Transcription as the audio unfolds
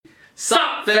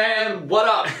Sup fam, what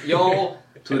up yo?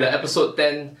 To the episode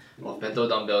 10 of Mental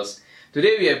Dumbbells.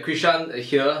 Today we have Krishan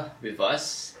here with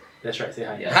us. That's right, say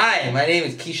hi. Yeah. Hi, my name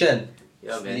is Kishan.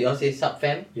 Yeah, man. Did you all say sup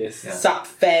fam? Yes. Yeah. Sup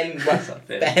fam. What? Sup,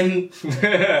 fam?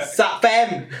 Fam. Sup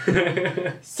fam.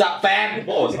 Sup fam.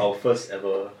 What was our first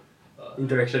ever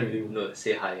Interaction with you. no,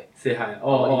 say hi? Say hi.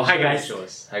 Oh, hi guys.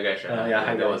 Shows. Hi guys. Yeah,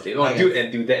 hi that was guys. it. Oh, Hi dude guys.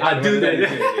 and do that. Ah, do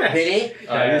that. Really?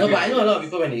 Yeah, No, yeah. but I know a lot of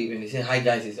people when they say hi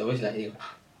guys, it's always like,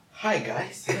 hi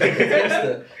guys.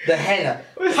 That's the hand.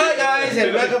 Hi guys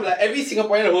and welcome, like every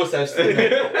Singaporean host has to.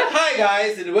 Hi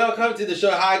guys and welcome to the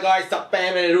show. Hi guys, sup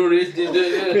fam and do this, do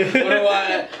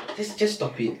what. Just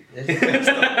stop it. Just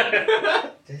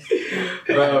stop it.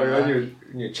 Well, we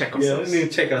need to check Yeah, we ourselves. need to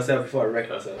check ourselves before I wreck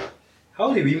ourselves.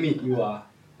 How did we meet you at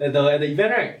the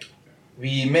event, right?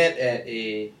 We met at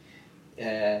a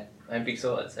I'm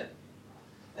Pixel outside.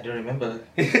 I don't remember.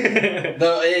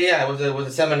 No, yeah, it was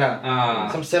a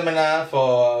seminar. Some seminar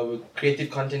for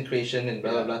creative content creation and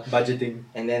blah blah blah. Budgeting.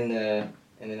 And then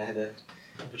I had the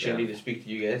opportunity to speak to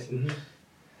you guys.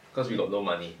 Because we got no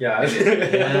money. Yeah.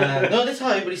 No, that's how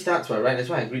everybody starts, right? That's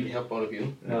why I agreed to help all of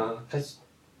you. Uh, Because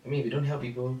I mean, if you don't help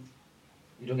people,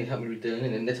 you don't get help in return,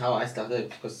 and then that's how I started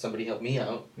because somebody helped me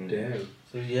out. damn.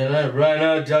 So yeah, right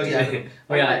now, Juggy.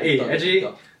 Oh yeah, hey, actually,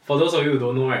 for those of you who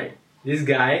don't know, right, this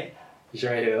guy, he's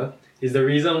right here, is the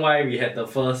reason why we had our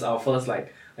first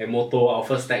motto, our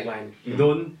first tagline. We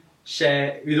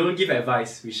don't give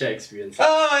advice, we share experience.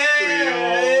 Oh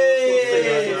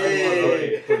yeah.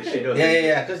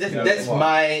 Yeah. Because Yeah, that's wow.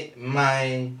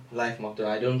 my life motto.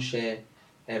 I don't share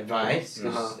advice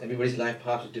because everybody's life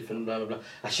paths are different. Blah blah blah.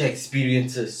 I share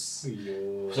experiences.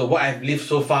 So what I've lived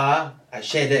so far, I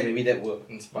share that. Maybe that will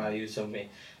inspire you some way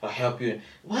or help you.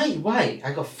 Why?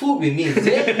 I got food with me. Is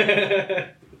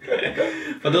it?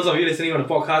 For those of you listening on the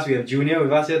podcast, we have Junior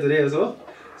with us here today as well.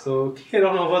 So head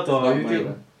on over to our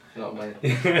YouTube. Not mine.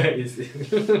 It's- It's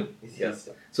Yeah. yours.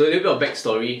 So a little bit of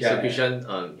backstory. Yeah, So yeah. Krishan,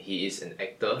 he is an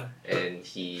actor and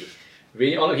he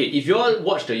really okay. If you all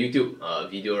watch the YouTube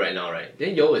video right now, right,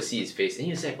 then you all will see his face and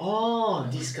you say, oh,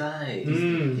 this guy,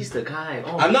 this the guy.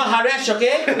 Oh, I'm not Haresh,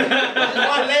 okay? I just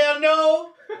want to let you know.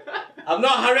 I'm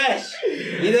not Haresh.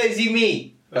 Neither is he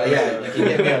me. But yeah, you can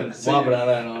get me on Wild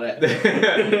Banana and all that.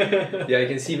 yeah, you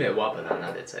can see him at Wild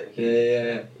Banana that side.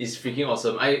 Yeah. It's freaking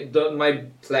awesome.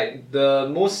 The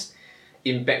most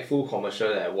impactful commercial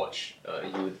that I watched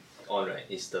you on, right,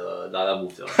 is the Lala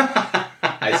Move.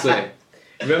 I swear.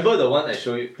 Remember the one I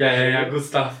showed you? yeah, good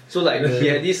stuff. So like he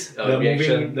had this The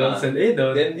reaction. moving,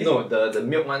 The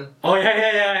milk one. Oh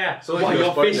yeah. So wow, he was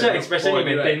your pouring facial the milk expression for you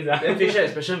you, maintain. right? Then facial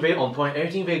expression very on point,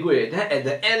 everything very good. Then at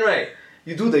the end, right,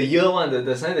 you do the ear one,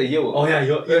 the sign the ear. Oh yeah,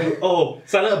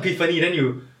 sudden epiphany. Then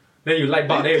you light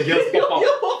bulb. Then your ears pop out. Ear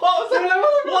pop out. So I'm like,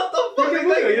 what the fuck? You can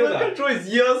Like, do your you ears, can control his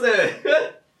ears,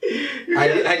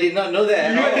 I did not know that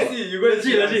at all. You go and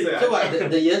see. Legit. So what,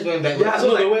 the ears went back? Yeah, So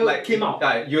no, the way like came out.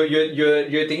 You're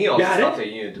thinking of Yeah, stuff then-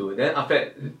 that you need to do. Then after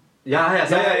that, Oh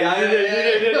yeah,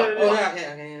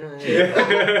 okay.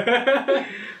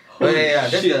 Oh yeah,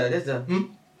 that's the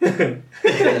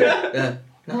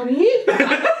Nani?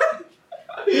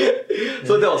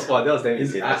 So that was damn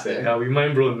insane. I swear. Yeah, we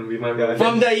mind blown.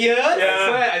 From the ears?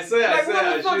 I swear. Like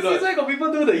what the fuck? Since when got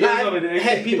people do the ears I over there?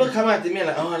 had people come up to me and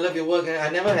like, oh, I love your work. And I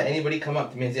never had anybody come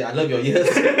up to me and say, I love your ears.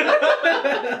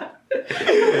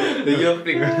 The ear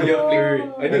flick.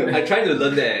 I tried to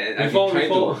learn that. And I've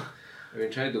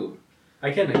been trying to.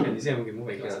 I can. You see, I can move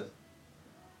my glasses.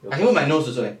 I can move my nose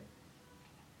also.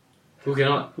 Who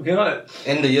cannot?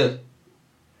 And the ears.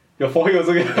 Your forehead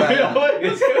also can.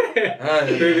 Ah,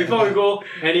 Wait, before we go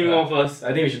any more first,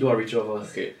 I think we should do our ritual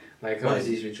first. Okay. Like, What is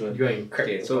this ritual? you and crack.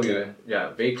 Okay. So we're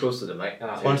very close to the mic.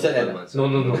 Sponsored ad.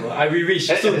 No. I will reach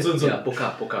soon. Yeah.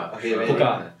 Poka. Okay, ready?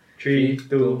 Poka. 3,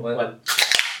 2, 1. 1.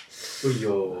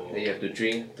 Uyo. Then you have to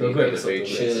drink. So Then good you take a very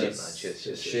episode. good sip.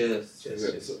 Cheers. Cheers.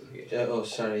 Cheers. Okay. Oh,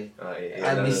 sorry.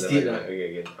 Yeah, I missed it.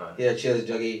 Okay, again. Yeah, cheers,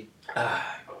 Juggy.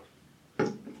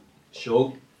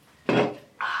 Show.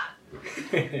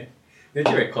 Then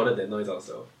you recorded that noise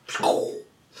ourselves.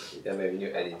 Yeah, maybe you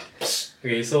add in.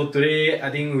 Okay, so today I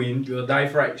think we will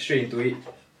dive right straight into it.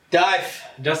 Dive!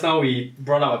 Just now we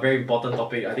brought up a very important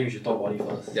topic. I think we should talk about it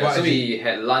first. Yeah, What so is we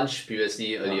had lunch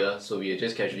previously earlier, so we are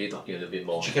just casually talking a little bit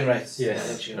more. Chicken rice. Yes.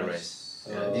 I love Chicken rice.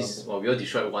 Yeah, Uh, we all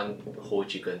destroyed one whole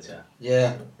chicken, yeah.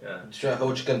 Yeah, Yeah. straight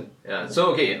whole chicken. Yeah.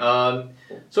 So okay,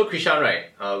 so Krishan,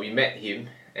 right? We met him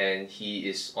and he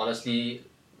is honestly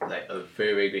like a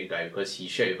very, very great guy because he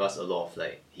shared with us a lot of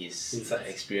like his Insights.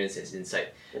 experience and insight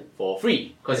for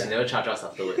free because he never charged us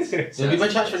afterwards. Do people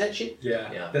charge for that shit?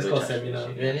 Yeah, Yeah, that's people called charge for seminar.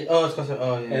 that shit. Really? Oh, it's cause of,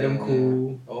 oh yeah. Adam yeah,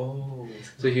 Khoo. yeah. Oh.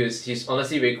 So he's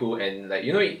honestly very cool, and like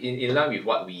in line with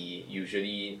what we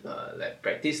usually like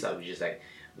practice which is like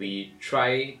we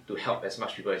try to help as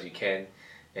much people as we can,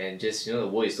 and just the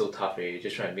world is so tough already.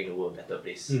 Just try to make the world a better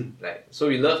place. Like so,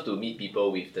 we love to meet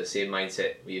people with the same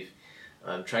mindset, with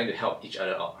trying to help each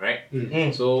other out, right?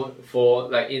 So for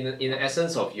like in the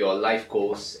essence of your life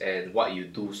goals and what you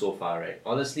do so far, right?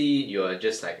 Honestly, you're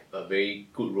just like a very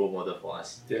good role model for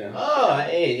us. Yeah. Oh,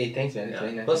 hey, thanks, man. That's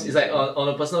very nice. Because it's like on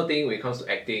a personal thing, when it comes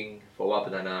to acting for Wild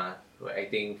Banana, or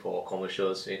acting for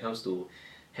commercials, when it comes to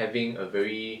having a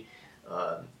very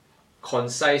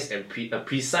concise and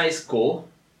precise goal,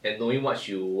 and knowing what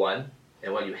you want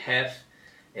and what you have,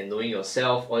 and knowing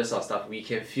yourself, all this sort of stuff, we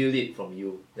can feel it from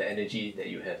you, the energy that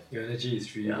you have. Your energy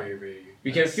is really very, very.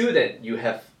 We can feel that you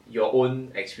have your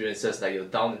own experiences, like you're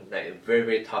down, like very,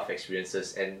 very tough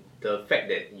experiences, and the fact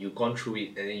that you've gone through it,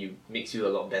 and then you makes you a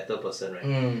lot better person, right?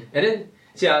 And then,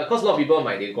 because a lot of people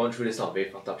they've gone through this sort of very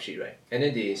fucked up shit, right? And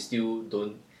then they still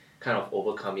don't kind of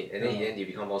overcome it, and then in the end they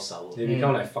become more sour. They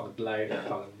become like fuck life,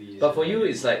 fuck this. But for you,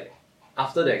 it's like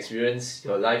after the experience,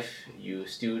 your life, you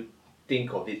still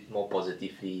think of it more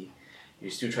positively. You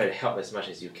still try to help as much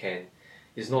as you can.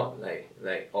 It's not like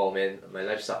oh man, my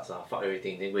life sucks, fuck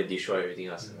everything, then go and destroy everything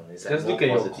else. It's like just look at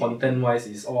your content wise,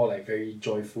 it's all like very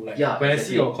joyful. Like when I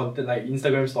see your content, like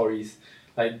Instagram stories,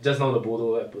 like just now the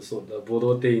Bodo episode, the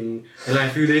Bodo thing, and like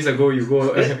a few days ago you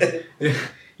go,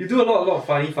 you do a lot of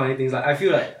funny things. Like I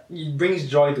feel like it brings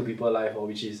joy to people's life,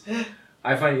 which is,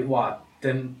 I find it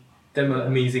damn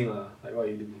amazing like what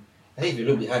you do. I think if you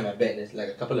look behind my back, there's like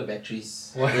a couple of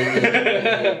batteries. What?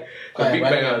 Quite big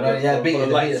bang, yeah, big.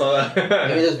 lights on.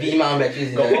 Maybe just V-mount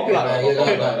batteries. Got one plug.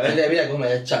 So that way I go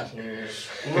my charge.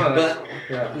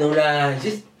 But no lah, it's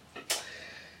just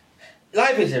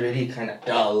life is already kind of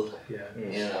dull. Yeah.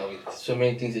 With so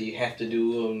many things that you have to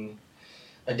do.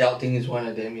 Adulting is one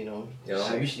of them,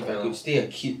 I wish if I could stay a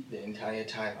kid the entire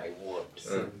time, I would.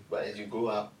 But as you grow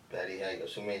up, bloody hell, you got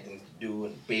so many things to do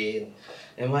and pay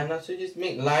and why not? So just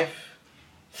make life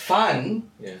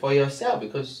fun for yourself,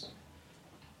 because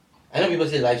I know people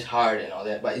say life's hard and all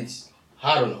that, but it's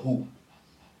hard on who?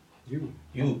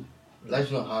 You.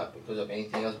 Life's not hard because of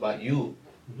anything else but you.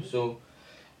 So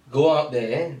go out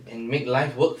there and make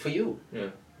life work for you.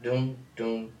 Don't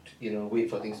wait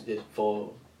for things to just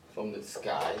fall from the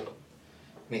sky.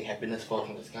 Make happiness fall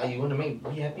from the sky. You want to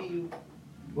be happy, you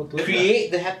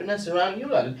create the happiness around you.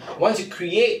 Once you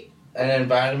create an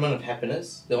environment of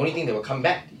happiness, the only thing that will come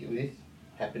back to you is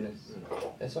happiness.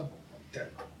 That's all.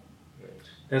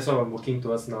 That's what I'm working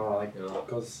towards now,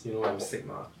 because I'm sick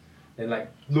and like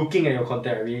looking at your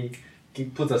content really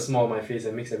puts a smile on my face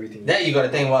and makes everything. That you gotta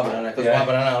thank Wild Banana, because Wild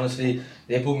Banana, honestly,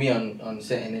 they put me on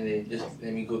set and then they just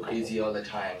let me go crazy all the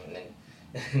time, and then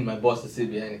my boss will sit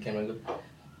behind the camera and go,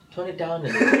 tone it down a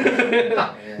little.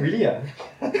 Really?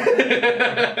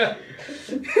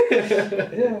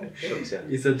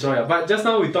 It's a joy. But just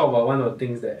now we talked about one of the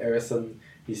things that Harrison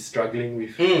is struggling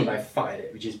with, like fuck at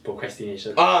it, which is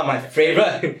procrastination. My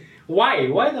favourite. Why?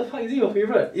 Why the fuck is it your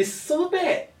favourite? It's so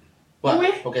bad. What? No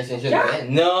way. Procrastination? Yeah.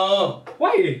 No.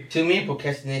 Why? To me,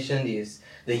 procrastination is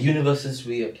the universe's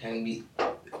way of telling me.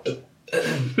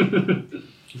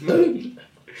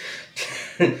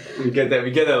 We get that.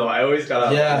 I always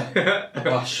got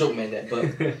Yeah. Shook man, that. But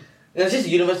it's just the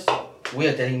universe way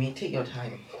of telling me, take your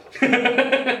time.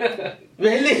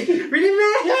 Really? Really,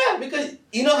 man? Yeah, because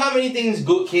you know how many things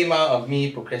good came out of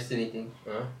me procrastinating?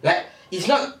 Like, it's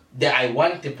not that I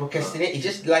want to procrastinate, it's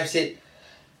just life said,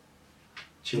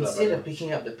 instead of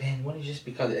picking up the pen, why don't you just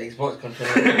pick up the Xbox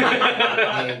controller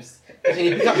and games? Because when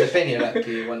you pick up the pen, you're like,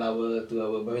 okay, 1 hour, 2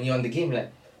 hours. But when you're on the game, you're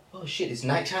like, oh shit, it's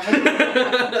night time.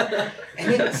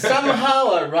 And then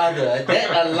somehow or rather, that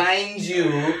aligns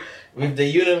you with the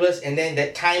universe, and then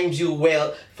that times you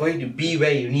well for you to be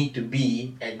where you need to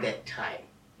be at that time.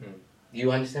 Do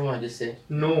you understand what I just said?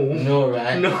 No. No,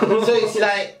 right? No. So it's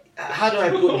like, how do I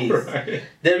put this? Right.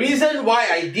 The reason why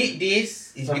I did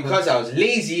this is because I was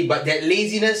lazy, but that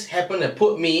laziness happened to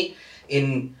put me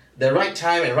in the right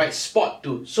time and right spot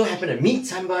to so happen to meet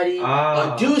somebody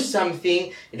or do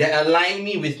something that aligned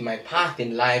me with my path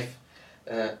in life,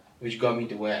 which got me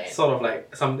to where I am. Sort of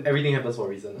like everything happens for a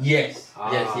reason. Yes.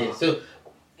 So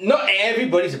not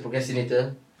everybody's a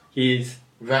procrastinator. He's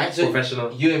right. So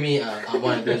professional. You and me are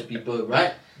one of those people,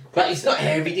 right? But it's not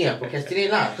everything I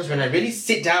procrastinate lah. Because when I really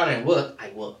sit down and work, I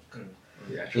work.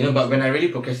 Yeah, but when I really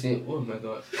procrastinate, oh my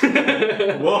god.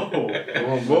 Whoa.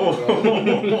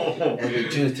 Every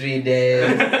 2-3 days.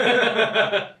 And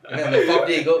then on the 4th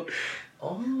day, you go,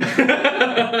 oh.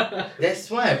 That's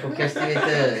why I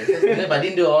procrastinated. If I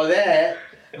didn't do all that,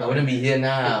 I wouldn't be here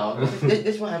now.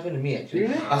 That's what happened to me actually.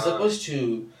 Really? I was supposed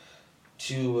to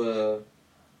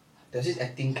there's this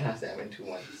acting class that I went to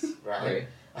once, right? Okay.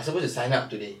 I was supposed to sign up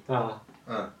today.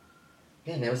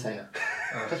 Then I never signed up.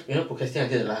 Because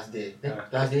procrastinate until the last day. Then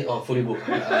last day, fully booked.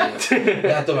 Then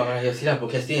I told my mother, see, I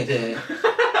procrastinate.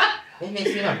 Then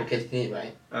next day I procrastinate,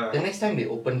 right? The next time they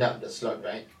opened up the slot,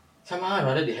 right? Somehow or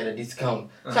rather they had a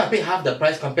discount. So I paid half the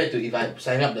price compared to if I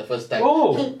signed up the first time.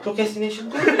 Oh!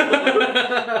 Procrastination.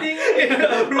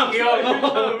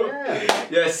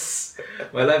 Yes!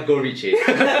 My life goal reach it.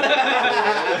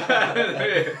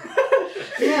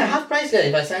 Yeah, half price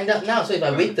if I signed up now. So if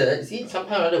I waited, see,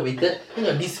 somehow or other waited, then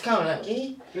your discount, like,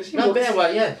 not bad,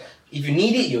 well, yeah. If you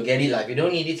need it, you'll get it. Like, if you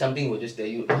don't need it, something will just tell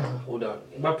you, hold on.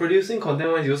 But producing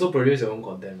content wise, you also produce your own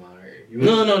content, right?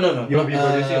 No. You'll be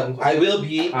producing your own content. I will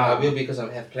be because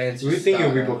I have plans. Do you think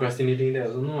you'll be procrastinating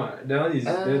that? No, that one is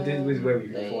that is where we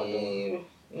fall under.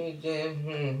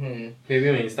 Maybe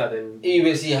when you start then. You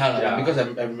will see how, Yeah. because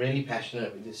I'm really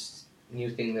passionate with this new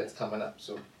thing that's coming up.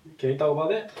 So Can you talk about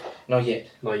that? not yet.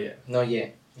 Not yet. Not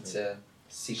yet. It's a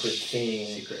secret thing.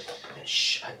 Secret.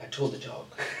 Shh, I told the dog.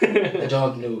 The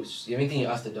dog knows. You anything you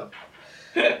ask the dog.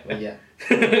 But yeah.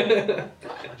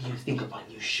 What do you think about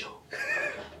new show?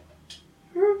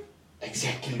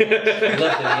 Exactly. I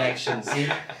love the reaction. See?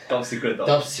 Top secret dog.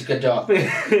 Top secret dog.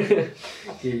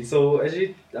 Okay, so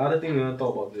actually the other thing we want to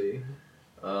talk about today.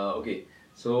 Okay.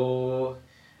 So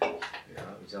we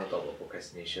just want to talk about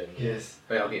procrastination. Yes.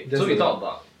 Okay. Just So we a- talk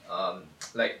about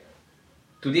like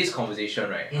today's conversation,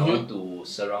 right? I Mhm. want to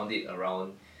surround it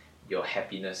around your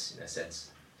happiness in a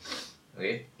sense.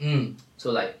 Okay.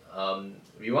 So like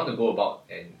we want to go about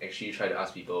and actually try to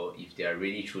ask people if they are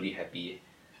really truly happy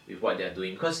with what they are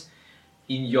doing, because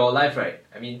in your life, right,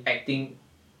 I mean, acting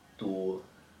to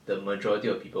the majority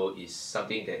of people is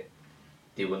something that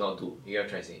they will not do. You get what I'm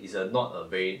trying to say? It's not a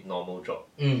very normal job.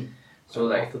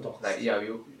 So Orthodox. we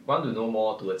want to know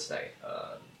more towards like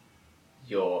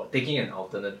you're taking an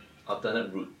alternate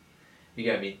route. You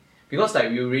get what I mean? Because like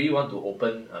we really want to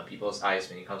open people's eyes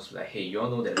when it comes to like, hey, you all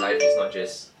know that life is not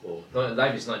just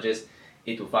life is not just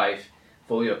 8 to 5.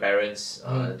 Follow your parents,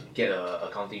 get a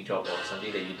accounting job or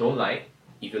something that you don't like.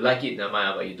 If you like it, never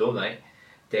mind, but you don't like,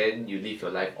 then you live your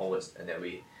life onwards in that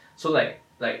way. So like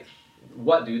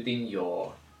what do you think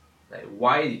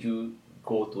why did you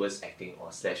go towards acting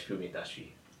or / film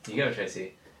industry? You get what I'm trying to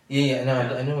say? Yeah, no,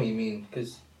 I know what you mean.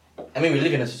 Because, I mean, we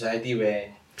live in a society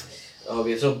where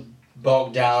we're so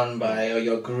bogged down by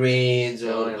your grades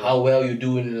or how well you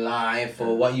do in life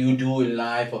or what you do in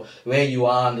life or where you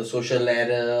are on the social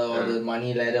ladder or the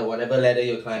money ladder, whatever ladder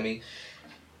you're climbing.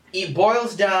 It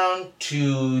boils down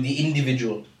to the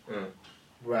individual,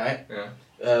 right?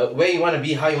 Where you want to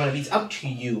be, how you want to be, it's up to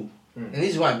you. And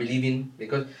this is what I believe in,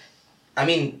 because, I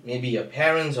mean, maybe your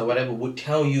parents or whatever would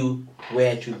tell you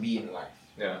where to be in life.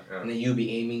 And then you'll be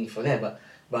aiming for that,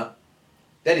 but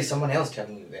that is someone else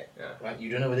telling you that, right? You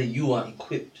don't know whether you are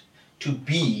equipped to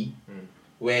be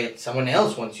where someone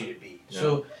else wants you to be.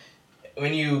 So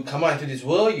when you come out into this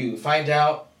world, you find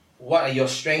out what are your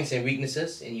strengths and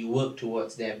weaknesses, and you work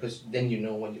towards them, because then you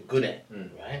know what you're good at,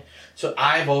 right? So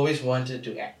I've always wanted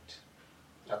to act.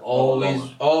 I've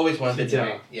always wanted to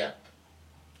act. Yeah,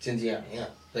 since young, yeah.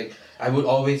 Like I would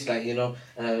always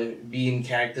be in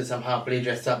character somehow, play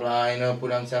dress up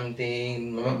put on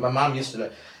something. My mom used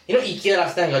to IKEA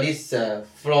last time got this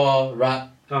floor rug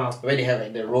where they have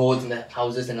like the roads and the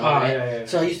houses and all that. Yeah.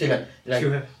 So I used to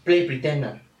play pretend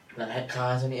like I had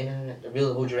cars on it and then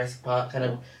build a whole Jurassic Park kind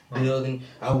of building.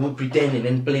 I would pretend and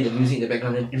then play the music in the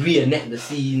background and reenact the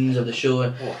scenes of the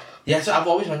show. Yeah, so I've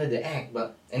always wanted to act,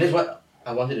 and that's what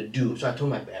I wanted to do. So I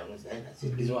told my parents then, I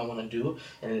said, this is what I want to do,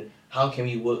 and how can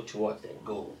we work towards that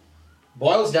goal?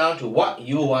 Boils down to what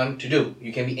you want to do.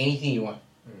 You can be anything you want,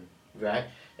 right?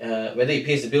 Whether it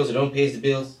pays the bills or don't pay the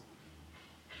bills,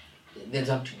 that's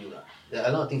up to you. There are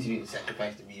a lot of things you need to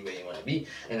sacrifice to be where you want to be,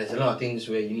 and there's a lot of things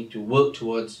where you need to work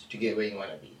towards to get where you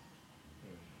want to be.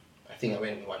 I think I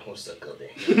went in one whole circle there.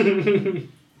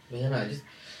 But yeah, just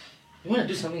you want to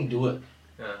do something, do it.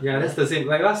 Yeah, that's the same.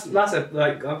 Like last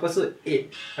episode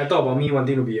 8, I talked about me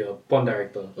wanting to be a porn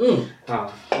director.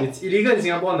 It's illegal in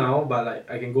Singapore now, but like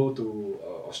I can go to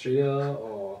Australia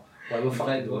or whatever fuck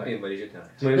I do. in Malaysia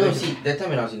now. No, see, that time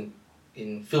when I was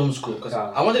in film school, because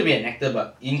I wanted to be an actor,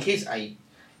 but in case I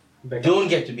don't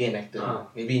get to be an actor,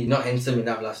 maybe not handsome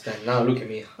enough last time, now look at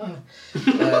me.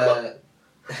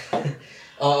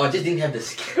 Or just didn't have the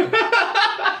skill.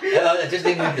 I just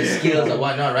didn't have the skills or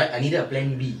whatnot, right? I needed a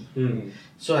plan B.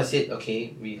 So I said,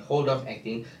 okay, we hold off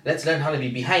acting. Let's learn how to be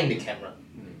behind the camera.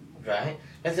 right?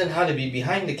 Let's learn how to be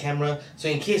behind the camera. So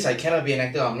in case I cannot be an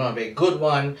actor, I'm not a very good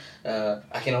one.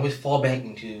 I can always fall back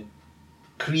into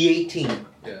creating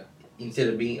Yeah. instead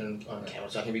of being on camera.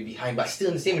 So I can be behind, but still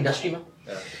in the same industry, man.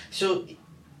 Yeah. So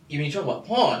when you talk about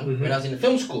porn, when I was in the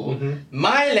film school, Mhm.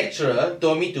 my lecturer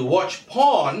told me to watch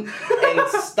porn and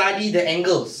study the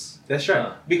angles. That's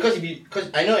right. Because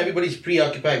I know everybody's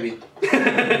preoccupied with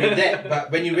that,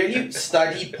 but when you really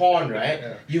study porn, right,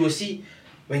 Yeah. you will see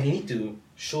when you need to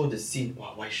show the scene,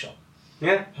 wow, wide shot.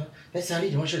 Yeah. Huh? Then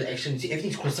suddenly they want to show the action. You see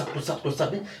everything's close up.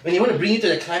 Then when they want to bring you to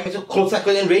the climax, so close up,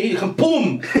 then ready to come,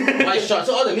 boom, wide shot.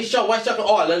 So all the mid shot, wide shot,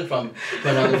 all I learned from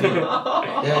pornography.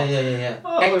 Yeah.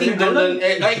 Acting don't learn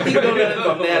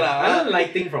from there lah. I learn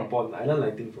lighting from porn.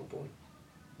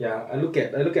 Yeah, I look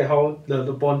at how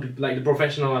the porn people, like the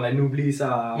professional one, like Nublis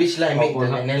Which light make the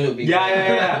porn, angle look big?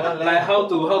 Yeah. Like how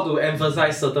to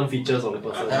emphasize certain features of the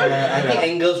person. I think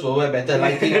angles will work better.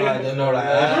 Lighting, I don't know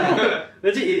lah.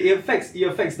 Legit, it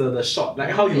affects the shot, like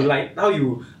how you light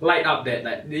up that,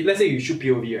 like let's say you shoot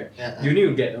POV, right? Yeah. You need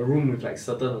to get a room with like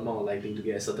certain amount of lighting to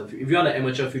get a certain feel. If you want an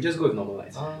amateur feel, just go with normal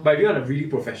lights. But if you want a really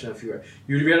professional feel, right,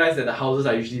 you realize that the houses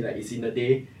are usually like it's in the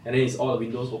day and then it's all the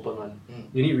windows open one.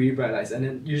 You need really bright lights, and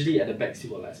then usually at the back still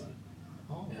got lights one.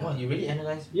 Wow, you really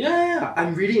analyze? Yeah.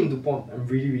 I'm really into porn. I'm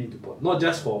really into porn. Not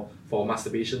just for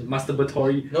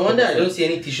masturbatory. No wonder I don't see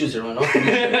any tissues around. I'll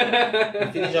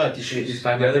finish all the tissues. It's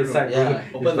by The my other bedside, room. bro. Yeah.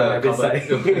 Open It's by my the bedside.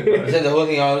 cupboard. Send the whole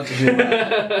thing out to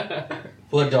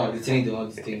poor dog listening to all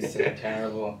these things. It's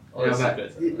terrible. All the Yeah,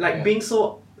 secrets. but like being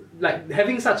so, like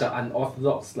having such an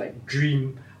unorthodox like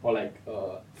dream or like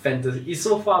fantasy, it's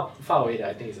so far away that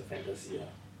I think it's a fantasy.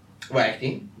 What,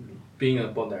 acting? Being a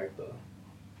porn director,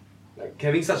 like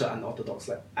having such an unorthodox,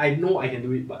 like I know I can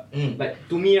do it, but like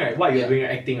to me, right, what you're doing,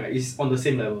 acting, right, is on the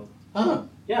same level.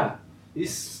 Yeah,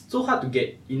 it's so hard to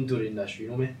get into the industry,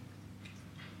 you know, man.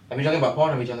 Are we talking about porn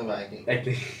or are we talking about acting?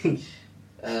 Acting.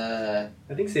 I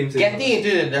think same. Getting into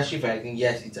the industry for acting,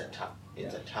 yes, it's a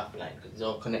tough line because it's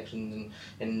all connections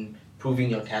and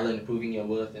proving your talent, proving your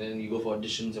worth, and then you go for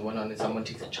auditions and whatnot, and someone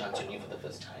takes a chance on you for the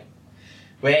first time.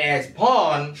 Whereas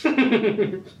porn,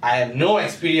 I have no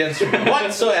experience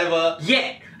whatsoever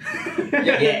Yeah.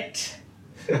 yet.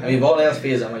 I mean, if all else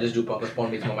fails, I might just do porn because porn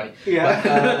makes more money. Yeah.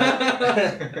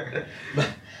 But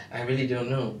I really don't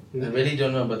know. I really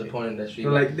don't know about the porn industry. So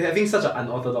like having such an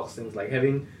unorthodox things, like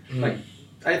having like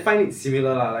I find it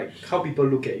similar lah, like how people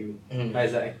look at you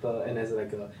as an actor and as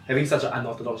like having such an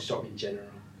unorthodox job in general.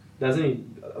 Doesn't it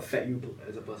affect you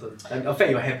as a person? And affect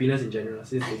your happiness in general?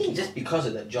 Since I think just because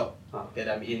of the job Ah. that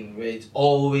I'm in, where it's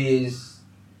always,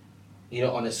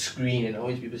 on a screen and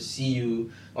always people see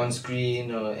you on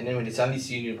screen, and then when they suddenly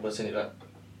see you in person, it's like,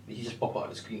 you just pop out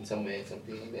the screen somewhere,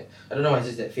 something like that. I don't know why it's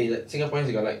just that phase. Like, Singaporeans,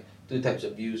 they got like two types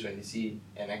of views when they see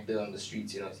an actor on the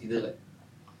streets, it's either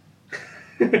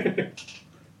like,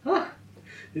 Huh?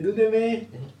 You do that, man?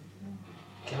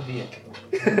 cannot be a hey,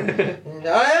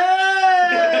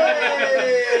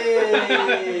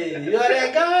 you are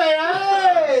that guy,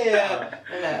 right?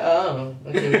 I'm like, oh,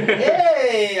 okay.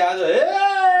 Hey, hey.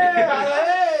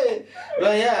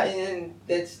 Well, yeah, and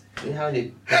that's how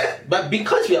they. But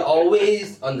because we are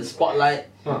always on the spotlight,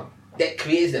 that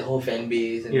creates the whole fan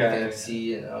base and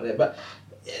fantasy and all that. But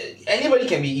anybody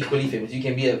can be equally famous. You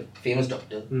can be a famous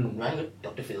doctor, right? Look,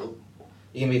 Dr. Phil.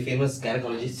 You can be a famous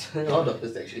gynecologist, all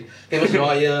doctors actually. Famous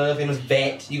lawyer, famous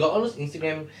vet. You got all those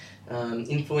Instagram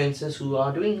influencers who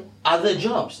are doing other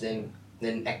jobs than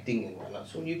acting and whatnot.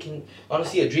 So you can,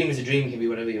 honestly, a dream is a dream. It can be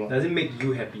whatever you want. Does it make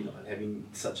you happy not having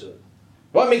such a...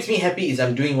 What makes me happy is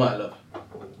I'm doing what I love.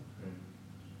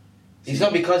 It's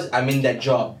not because I'm in that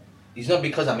job. It's not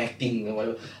because I'm acting or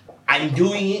whatever. I'm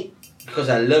doing it because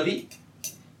I love it.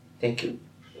 Thank you.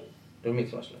 Don't make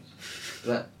so much noise.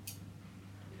 But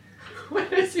Why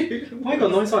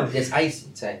got noise on? there's ice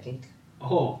inside, I think.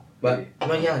 Oh. But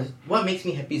yeah, what makes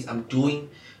me happy is I'm doing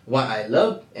what I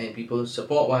love and people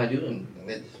support what I do, and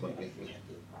that's what makes me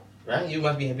happy. Right? You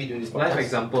must be happy doing this podcast. Life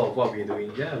example of what we're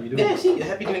doing. Yeah, we do. Yeah, see, you're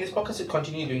happy doing this podcast, so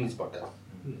continue doing this podcast.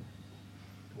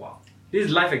 Wow. This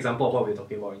is life example of what we're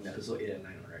talking about in episode 8 and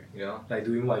 9, right? Yeah. Like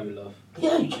doing what you love.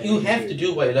 Yeah, you have to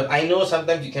do what you love. I know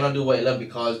sometimes you cannot do what you love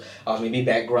because of maybe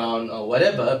background or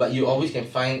whatever, but you always can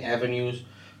find avenues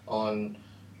on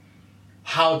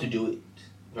how to do it,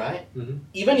 right?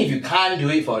 Even if you can't do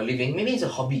it for a living, maybe it's a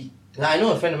hobby. Like I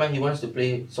know a friend of mine, he wants to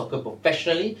play soccer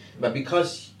professionally, but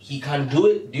because he can't do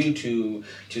it due to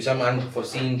some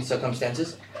unforeseen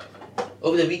circumstances,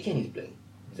 over the weekend he's playing.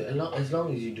 So as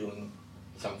long as you're doing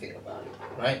something about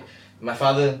it, right? My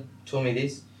father told me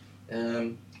this,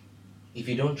 if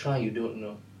you don't try, you don't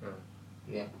know.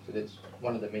 Yeah, so that's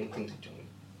one of the main things he told me.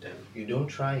 Damn. You don't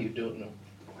try, you don't know.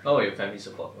 How about your family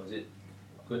support? Was it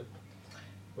good?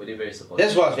 Were they very supportive?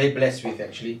 That's what I was very blessed with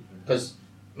actually, because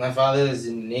my father is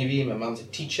in the Navy, my mom's a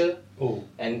teacher, Oh.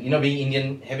 and being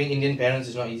Indian, having Indian parents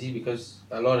is not easy because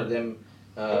a lot of them,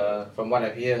 from what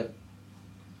I've heard,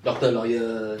 doctor,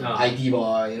 lawyer, IT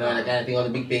boy, that kind of thing, all the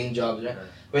big paying jobs, right?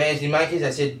 Whereas in my case, I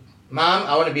said, Mom,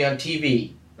 I want to be on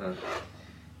TV.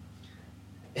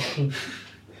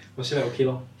 Was she like okay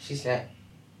lor? She's like,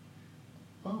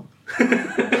 oh.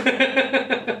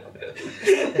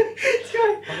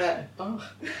 I'm like, oh,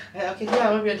 okay, yeah,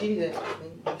 I want to be on TV then.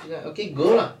 And she's like, okay,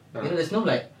 go lah. There's no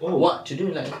like, what to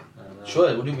do. Like,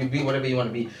 sure, would you be whatever you want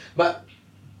to be. But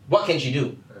what can she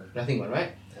do? Nothing,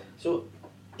 right? So,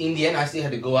 in the end, I still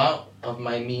had to go out of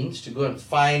my means to go and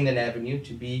find an avenue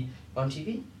to be on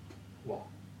TV. Wow.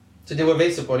 So they were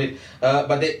very supportive.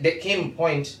 But there came a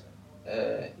point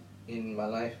in my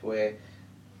life where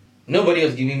nobody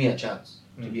was giving me a chance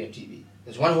to be on TV.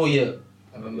 There's one whole year,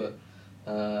 I remember.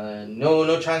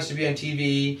 No chance to be on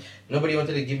TV. Nobody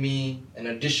wanted to give me an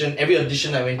audition. Every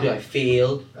audition I went to, I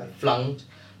failed. I flunked.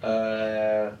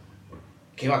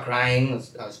 Came out crying.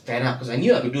 I was fed up because I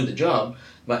knew I could do the job,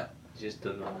 but Just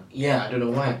don't know. yeah, I don't know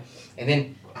why. And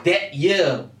then that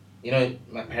year,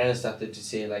 my parents started to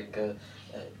say like,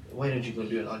 why don't you go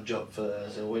do an odd job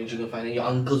first? Or why don't you go find your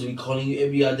uncles will be calling you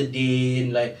every other day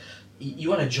and like, you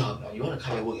want a job now? You want to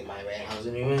come and work in my warehouse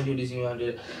and you want to do this and you want to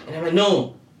do that? And I'm like,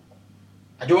 no,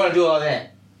 I don't want to do all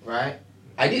that, right?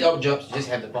 I did odd jobs to just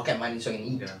have the pocket money so I can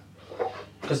eat.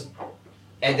 Because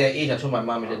at that age, I told my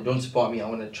mom that don't support me. I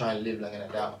want to try and live like an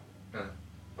adult.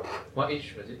 What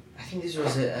age was it? I think this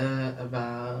was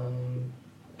about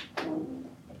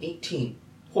 18.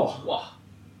 Wow.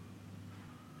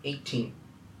 18.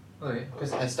 Okay.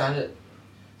 Because I started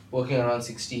working around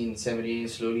 16, 17,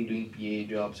 slowly doing PA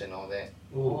jobs and all that.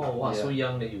 Oh, wow, so Yeah.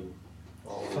 young that you.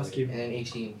 Oh, First And game. then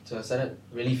 18. So I started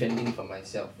really fending for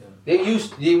myself. Yeah.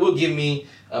 They would give me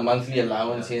a monthly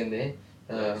allowance here and there.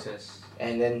 Access.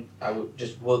 And then I would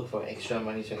just work for extra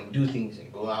money so I can do things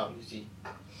and go out, you see.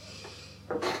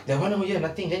 Then 1 whole year,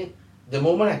 nothing. Then the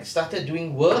moment I started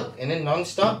doing work and then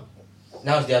non-stop,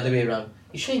 now it's the other way around.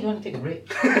 You sure you don't want to take a break?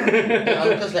 And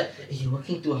uncle's like, hey, you're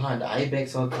working too hard. The eye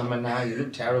bags all coming now. You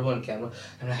look terrible on camera.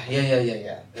 I'm like,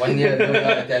 yeah. 1 year ago, you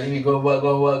are telling me go work.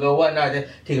 Now then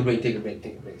take a break.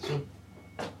 So,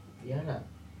 yeah lah.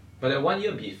 But that 1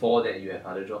 year before that, you have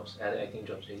other jobs, other acting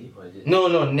jobs already, or is it? No,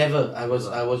 never. I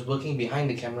was working behind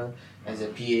the camera as a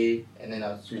PA, and then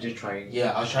I was So you're just trying.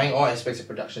 I was trying all aspects of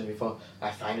production before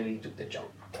I finally took the job.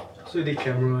 So you did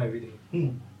camera, everything.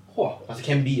 Wow. I was a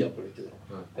Cam B operator.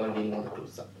 Hmm. The one leading all the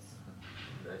close-ups.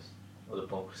 Nice. All the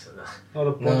porn person. All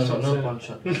the pawn shots. No pawn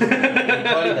shot. They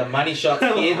call it the money shot.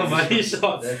 Kids. Money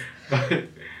shots.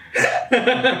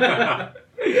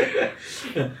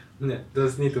 Yeah,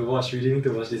 those need to watch. Really need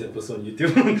to watch this episode on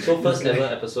YouTube. So first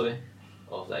ever episode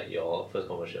of like your first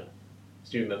commercial.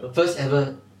 Still remember? First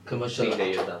ever commercial. Thing that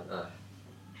you've done.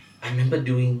 I remember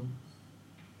doing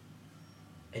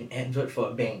an advert for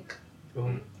a bank. Oh.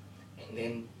 And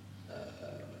then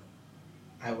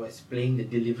I was playing the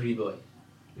delivery boy.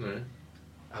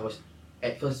 I was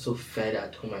at first so fed I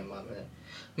told my mom, like,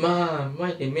 Mom,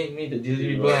 why they make me the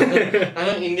delivery boy? I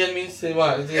know Indian means say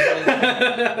what?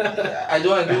 I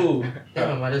don't want to do. Then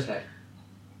my mother's like,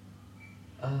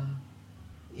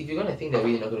 if you're gonna think that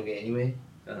way, you're not gonna get anywhere.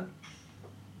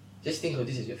 Just think of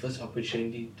this as your first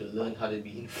opportunity to learn how to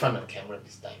be in front of camera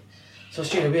this time. So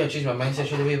straight away I changed my mindset,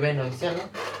 straight away went on set.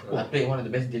 I played one of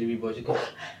the best delivery boys. You go,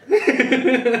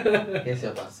 here's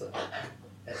your parcel.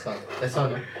 That's all. That's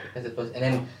the first.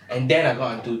 And then I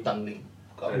got onto Tanglin.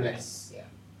 God bless. Yeah.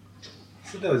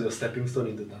 So that was your stepping stone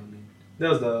into Tanglin. That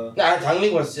was the.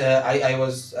 Tanglin was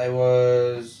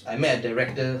I met a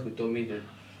director who told me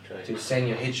to send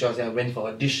your headshots, and I went for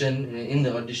audition, and in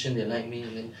the audition they liked me,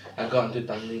 and then I got onto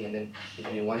Tanglin, and then it's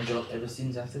been one job ever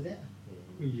since after that.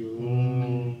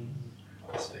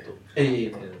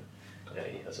 Hey. I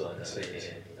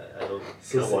don't.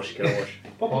 So Cannot watch.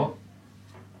 Papa.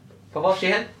 Papa,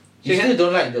 shake hand. You still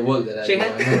don't like the work that I Shake do. I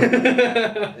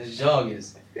know. The jog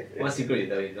is. What secret you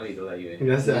tell me? No, you don't like you.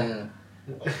 Yes, Yeah.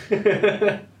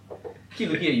 Keep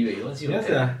looking at you. You want to see what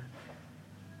yes,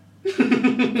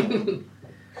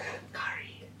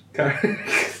 Curry.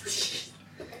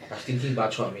 I was thinking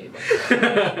bak chor mee.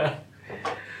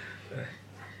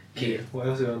 Okay, what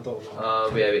else you want to talk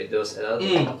about? Wait. There was another.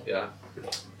 Yeah.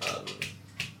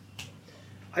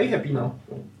 Are you happy now?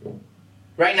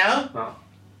 Right now?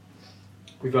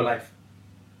 With your life?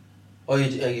 Oh,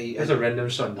 you That's a random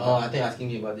shot. Oh, I think you're asking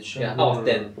me about this show. Yeah. No, Out of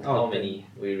 10, no. how Out of many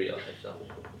will you rate out of yourself?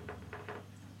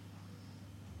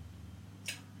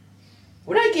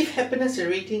 Would I give happiness a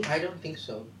rating? I don't think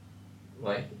so.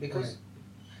 Why? Because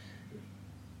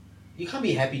you can't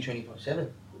be happy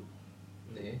 24/7.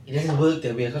 Yeah. It doesn't work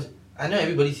that way. Because I know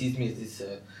everybody sees me as this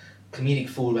comedic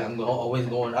fool where I'm always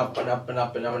going up and up and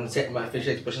up and up and set my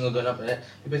facial expressions are going up and that.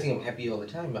 People think I'm happy all the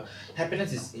time, but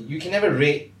happiness is you can never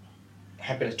rate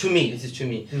happiness. To me, this is to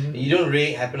me. You don't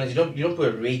rate happiness. You don't put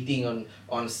a rating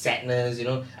on sadness. You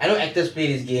know, I know actors play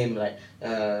this game like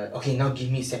okay, now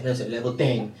give me sadness at level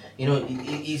 10. You know,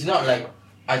 it's not like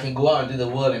I can go out into the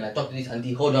world and I talk to this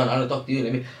auntie. Hold on, I want to talk to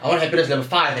you. I want happiness level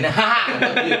 5 and then haha, I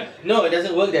talk to you. No, it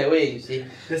doesn't work that way. You see.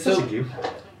 That's So- such a game.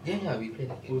 Yeah, we play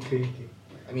that game. Okay.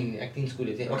 I mean, acting school,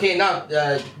 they say, okay, now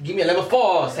give me a level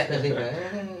 4 sadness.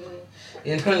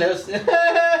 You know, levels. Then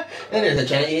there's a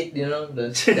channel 8, you know.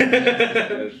 The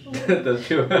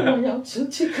few.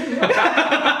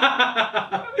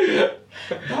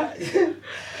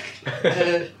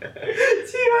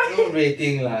 No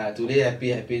rating lah. Today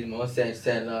happy, tomorrow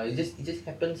sad lah. It just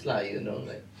happens lah, you know.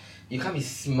 Like you can't be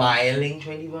smiling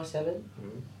 24/7.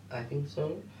 I think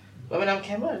so. But when I'm on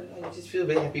camera, I just feel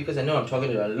very happy because I know I'm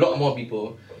talking to a lot more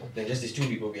people than just these 2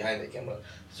 people behind the camera.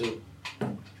 So,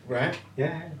 right?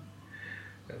 Yeah.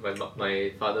 My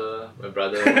father, my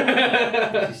brother.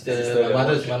 Sister,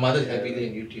 my mother's every day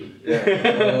on YouTube. Yeah.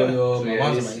 My yeah,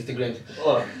 mom's on it's- my Instagram.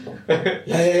 Oh.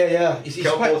 Yeah. It's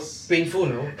Cannot quite post. painful,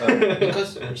 no?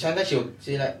 Because sometimes she'll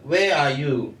say like, "Where are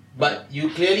you?" But you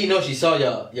clearly know she saw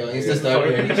your Insta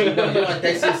story already. She knows you want to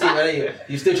text you, see whether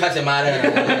you still trust your mother.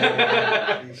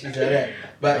 She's like that.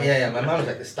 But yeah, my mom is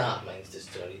like the star of my Insta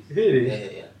stories. Really?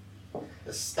 Yeah.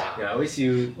 The star. Yeah, I always see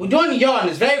you. Well, don't yawn.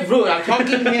 It's very rude. I'm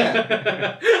talking here.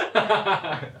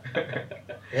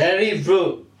 Very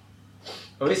rude.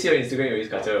 I always see your Instagram, you always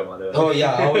kacau your mother. Oh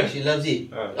yeah, always she loves it.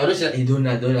 Although she's like, hey, don't.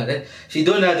 Then she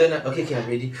don't. Okay, I'm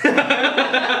ready.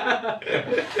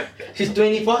 She's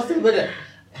 24/7.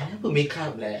 I never make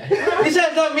up like. This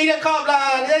one's not Mediacorp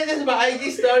lah. This is just my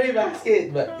IG story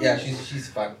basket. But yeah, she's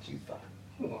fun.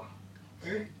 Wow.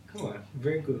 Come on.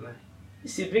 Very good, man.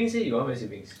 Siblings, you want my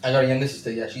siblings? I got a younger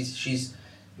sister. Yeah, she's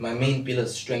my main pillar,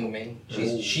 strength, man.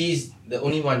 She's the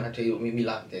only one I tell you made me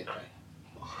laugh and cry.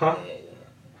 Huh? Yeah.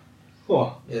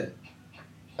 Wow. Yeah.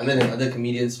 Other than other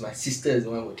comedians, my sister is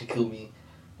the one who would tickle me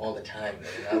all the time.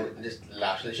 And I would just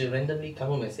laugh. So she'd randomly come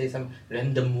home and say some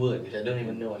random word which I don't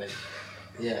even know. And then,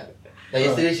 yeah. Like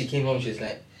yesterday she came home, she was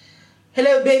like,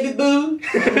 "Hello, baby boo."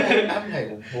 I'm like,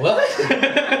 what?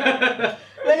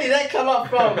 Where did that come up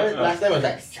from? Last time I was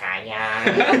like, "Sayang."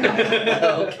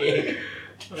 Okay.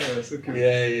 Oh, so cute.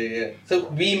 Yeah. So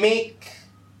we make,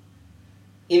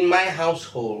 in my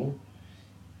household,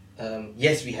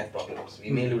 yes, we have problems. We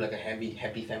may look like a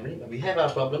happy family, but we have our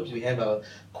problems, we have our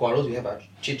quarrels, we have our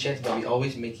chit-chats, but we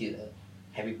always make it a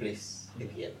happy place in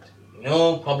the end.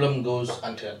 No problem goes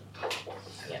unturned.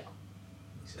 Yeah.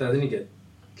 Doesn't it get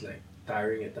like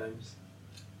tiring at times?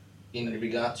 In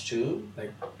regards to?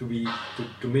 Like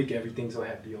to make everything so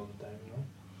happy all the time, you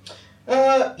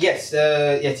know? Yes.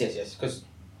 Because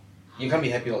you can't be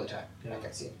happy all the time. Yeah. Like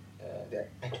I said.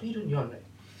 I told you don't yawn, right?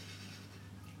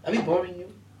 Are we boring you?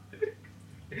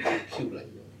 Cute like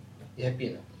you. You're happy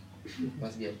enough.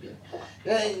 Must be happy enough.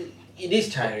 It is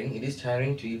tiring. It is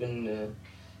tiring to even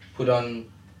put on.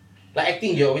 Like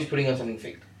acting, you're always putting on something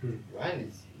fake, right?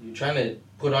 You're trying to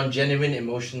put on genuine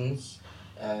emotions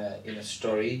in a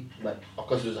story, but of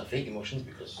course those are fake emotions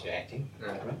because you're acting,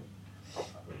 right?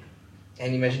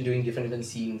 And imagine doing different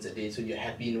scenes a day. So you're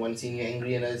happy in one scene, you're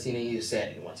angry in another scene, and you're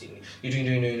sad in one scene. You're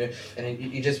doing, and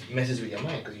it just messes with your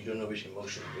mind because you don't know which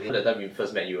emotion. At the time we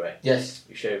first met you, right? Yes.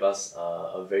 You shared with us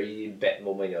a very bad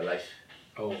moment in your life.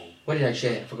 Oh. What did I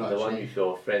share? I forgot. The one with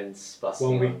your friends passing.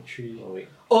 1 week, on. 3. 1 week.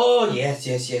 Oh yes.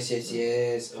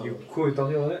 Oh. You cool with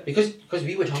talking about that? Because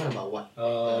we were talking about what?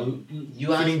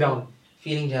 You asked feeling me- down.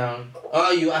 Feeling down.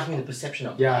 Oh, you asked me the perception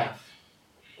of Yeah. life.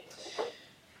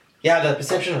 Yeah, the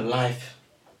perception of life.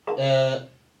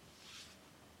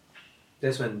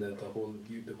 That's when the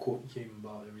quote came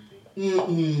about everything.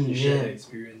 You share the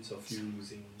experience of you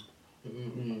losing.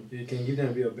 You can give them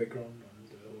a bit of background on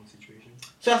the whole situation.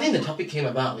 So I think the topic came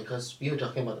about because we were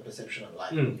talking about the perception of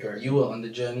life. Correct. You were on the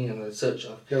journey and the search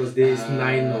of. That was days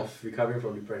 9 of recovering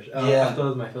from depression. Yeah.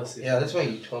 After my first session. Yeah, that's what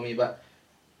you told me. But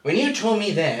when you told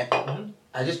me that,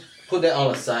 I just put that all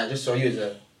aside. I just saw you as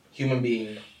a human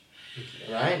being,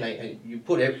 right? Like you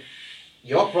put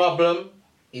your problem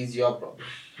is your problem,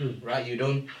 right? You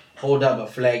don't hold up a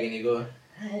flag and you go,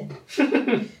 "Hi."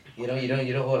 you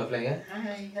don't hold a flag.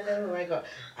 Hi, hello,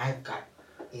 I've got,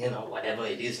 whatever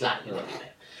it is like.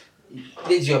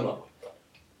 It's your problem.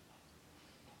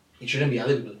 It shouldn't be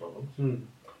other people's problem.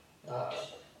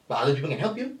 but other people can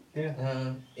help you. Yeah.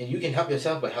 And you can help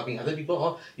yourself by helping other people,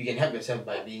 or you can help yourself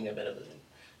by being a better person.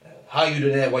 How you do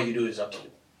that, what you do is up to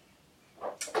you.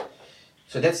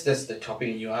 So that's the topic.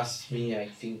 And you asked me, I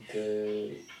think.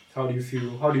 How do you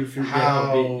feel? How do you feel?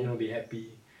 How- Be happy.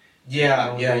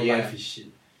 Yeah. Life is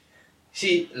shit.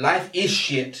 See, life is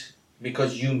shit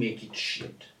because you make it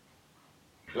shit.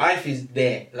 Life is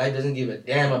there. Life doesn't give a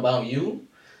damn about you.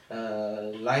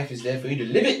 Life is there for you to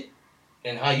live it,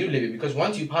 and how you live it. Because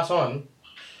once you pass on,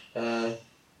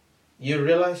 you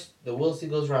realize the world still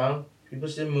goes round. People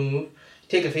still move.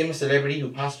 Take a famous celebrity who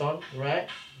passed on, right?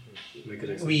 Michael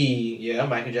Jackson.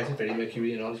 Michael Jackson, Freddie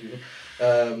Mercury, and all these people.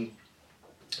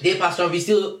 They passed on. We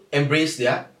still embrace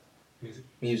their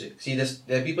music. See,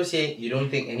 there are people say you don't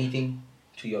take anything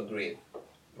to your grave,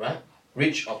 right?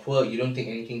 Rich or poor, you don't take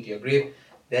anything to your grave.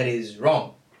 That is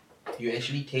wrong. You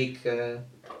actually take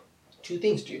 2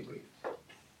 things to your grave.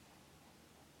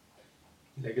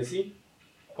 Legacy.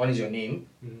 One is your name,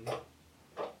 Mm.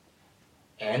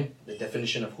 and the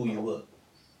definition of who you were.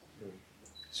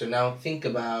 So now think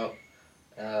about,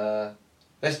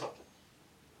 let's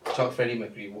talk Freddie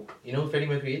Mercury. You know who Freddie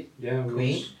Mercury is? Yeah. of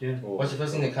Queen? course. Yeah. What's the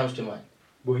first thing that comes to mind?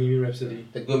 Bohemian Rhapsody.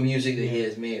 The good music that he Yeah.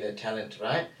 has made, the talent,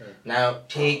 right? Yeah. Now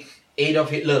take Adolf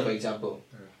Hitler, for example.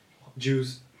 Jews.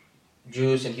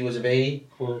 Jews, and he was a very,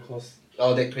 Holocaust.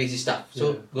 all that crazy stuff. So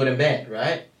Yeah. good and bad,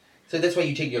 right? So that's why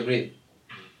you take your grave.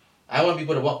 I want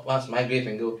people to walk past my grave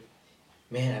and go,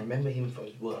 man, I remember him for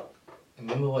his work. I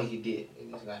remember what he did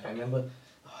in his life. I remember,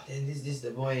 oh, then this is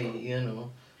the boy,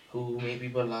 who made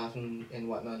people laugh and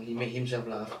whatnot. He made himself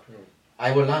laugh.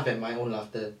 I will laugh at my own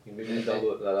laughter. You make me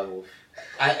download Lala Move.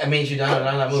 I made you download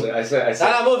Lala Move. So I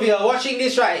swear. Lala Move, you're watching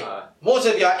this right. Most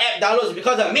of your app downloads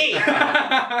because of me.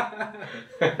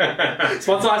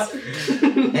 Sponsor us.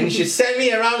 And you should send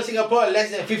me around Singapore in less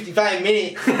than 55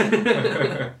 minutes.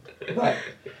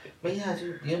 But yeah, so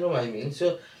you know what I mean?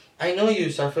 So I know you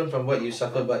suffer from what you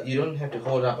suffer, but you don't have to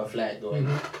hold up a flag going,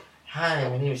 hi,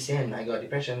 my name is Sam, I got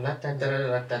depression.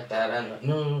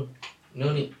 No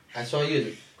need. I saw you as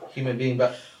a human being,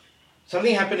 but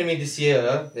something happened to me this year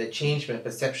that changed my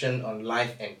perception on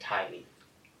life entirely.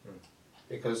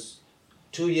 Because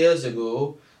 2 years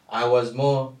ago, I was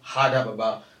more hard up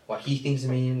about what he thinks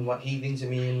of me and what he thinks of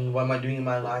me and what am I doing in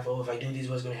my life. Oh, if I do this,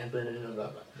 what's going to happen? And blah,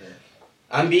 blah, blah. Yeah.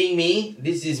 I'm being me.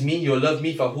 This is me. You'll love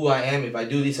me for who I am. If I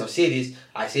do this or say this,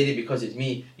 I say it because it's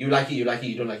me. You like it, you like it.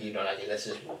 You don't like it, you don't like it. Let's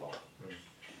just move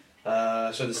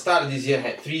on. So the start of this year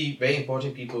had 3 very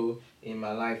important people in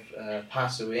my life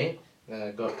pass away.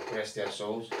 God rest their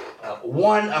souls.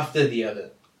 One after the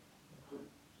other.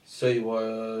 So it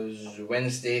was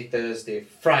Wednesday, Thursday,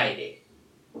 Friday.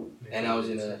 And I was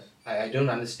in I don't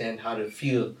understand how to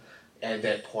feel at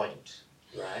that point,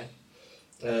 right?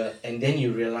 And then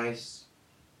you realize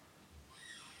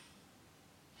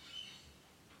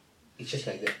it's just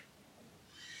like that.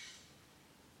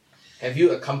 Have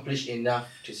you accomplished enough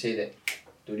to say that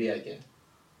today I can?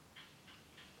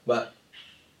 But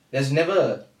there's never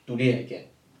a today I can,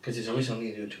 because there's always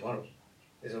something to do tomorrow.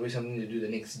 There's always something to do the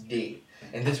next day.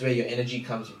 And that's where your energy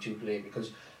comes into play,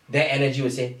 because that energy will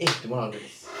say, hey, tomorrow I'll do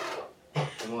this. Hey,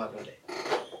 tomorrow I'll do that.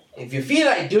 If you feel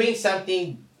like doing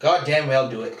something, goddamn well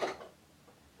do it.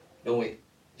 Don't wait.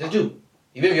 Just do.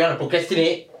 Even if you want to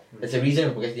procrastinate, there's a reason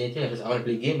for procrastinating, because I want to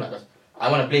play a game. Because I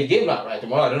want to play a game now, right?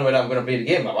 Tomorrow I don't know whether I'm going to play the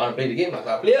game, but I want to play the game now, so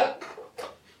I'll play it.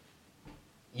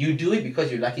 You do it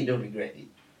because you like it, don't regret it.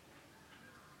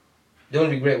 Don't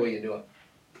regret what you're doing.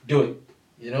 Do it.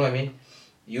 You know what I mean?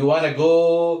 You want to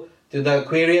go to the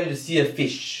aquarium to see a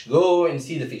fish. Go and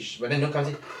see the fish. But then don't come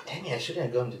and say, damn it, I shouldn't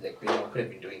have gone to the aquarium. I could have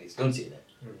been doing this. Don't say that.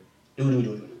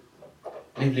 Do.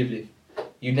 Live.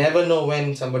 You never know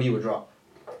when somebody will drop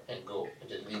and go and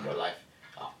just live your life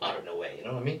out of nowhere. You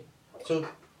know what I mean? So,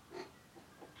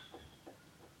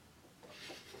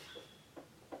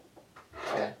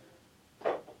 yeah.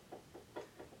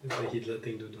 It's the Hitler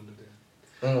thing, don't do that.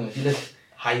 No, he just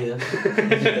higher.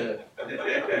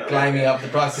 The climbing up the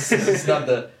process is not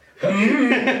the.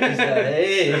 It's the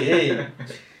hey.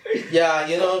 Yeah,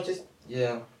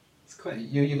 yeah. It's quite.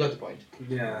 You got the point.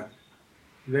 Yeah.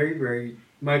 Very, very.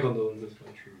 My condolences for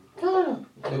you. No.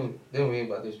 Don't worry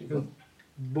about those people.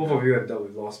 Both of you have dealt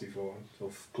with loss before,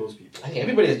 so close people. I think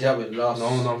everybody has dealt with loss.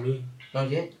 No, not me. Not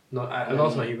yet. No, I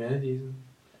lost my humanity.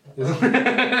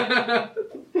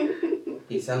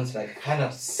 He sounds like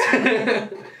Thanos.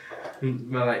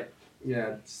 But like,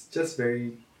 yeah, it's just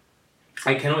very.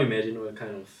 I cannot imagine what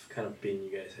kind of pain you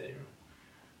guys had. You know?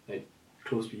 Like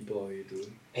close people, all you do.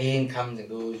 Pain comes and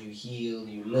goes. You heal.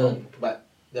 You learn. But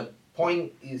the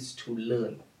point is to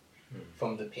learn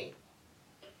from the pain.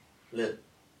 Learn.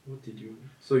 What did you?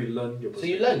 So you learn your. So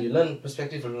you learn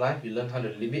perspective from life, you learn how to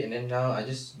live it, and then now I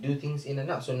just do things in and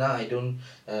out. So now I don't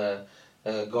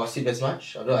gossip as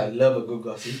much, although I love a good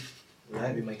gossip.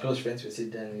 Right, with my close friends, we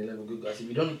sit down and we love a good gossip.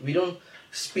 We don't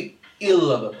speak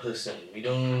ill of a person. We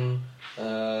don't.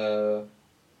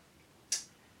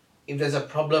 If there's a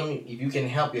problem, if you can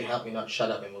help, you help. You not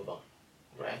shut up and move on,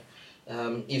 right?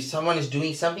 If someone is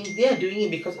doing something, they are doing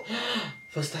it because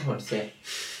first time on set.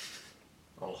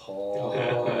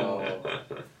 Oh.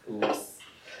 Oops.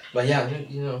 But yeah,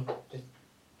 you know,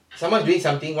 someone's doing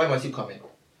something. Why must you comment?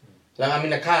 Like I'm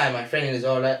in the car and my friend is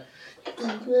all like,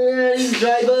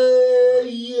 driver,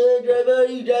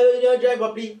 you don't drive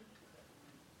properly.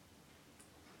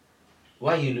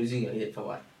 Why are you losing your head for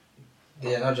what?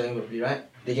 They are not driving properly, right?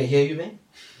 They can hear you, man.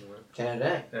 Can I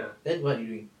drive? Yeah. Then what are you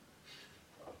doing?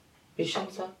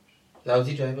 Patience, huh?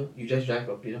 Lousy driver, you just drive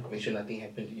properly, no? Make sure nothing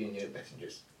happens to you and your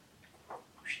passengers.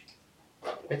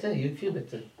 Better, you feel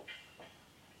better.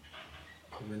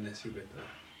 Comments you better.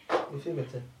 You feel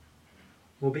better.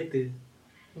 More better.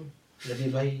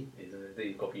 Lebih baik. Later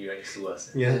you copyright sue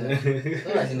us. Yeah. No,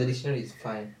 as in the dictionary it's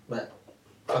fine. But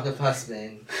fucker fast,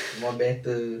 man. More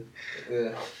better.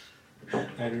 I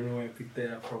don't know where I picked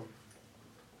that up from.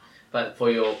 But for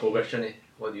your progression,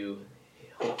 what do you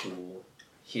hope to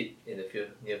hit in the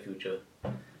near future?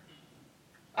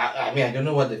 I mean, I don't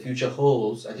know what the future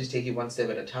holds. I just take it one step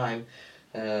at a time.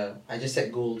 I just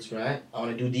set goals, right? I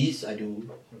want to do this, I do.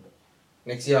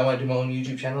 Next year, I want to do my own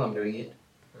YouTube channel, I'm doing it.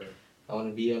 I want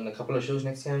to be on a couple of shows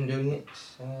next year, I'm doing it.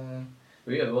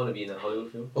 Will you ever want to be in a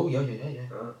Hollywood film? Oh, yeah.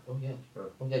 Oh,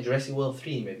 yeah, Jurassic World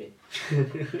 3, maybe.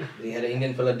 They had an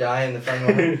Indian fella die in the front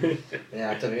row.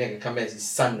 Yeah, I thought maybe I can come back as his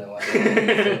son or what.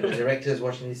 The director's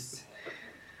watching this.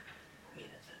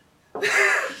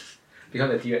 Become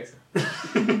the T-Rex. No,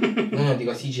 they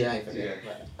got CGI for that.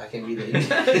 But I can be the.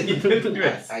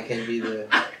 I can be the.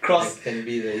 Cross. I can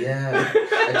be the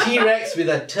a T-Rex with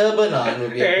a turban on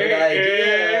would be a good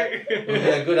idea. Would be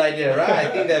a good idea, right?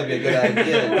 I think that would be a good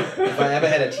idea. If I ever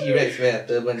had a T-Rex wear a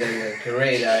turban, that would be a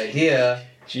great idea.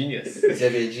 Genius. That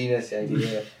would be a genius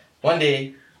idea. One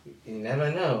day, you never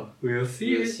know. We'll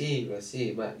see. We'll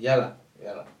see. But yeah.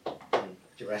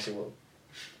 Jurassic World.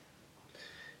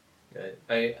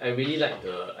 I really like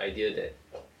the idea that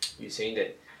you're saying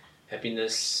that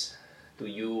happiness to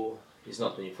you is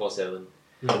not 24/7.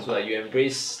 So like you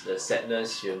embrace the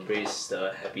sadness, you embrace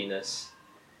the happiness,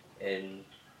 and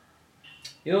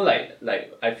you know like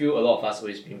I feel a lot of us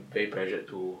always been very pressured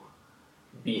to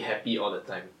be happy all the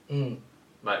time.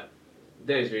 But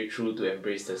that is very true to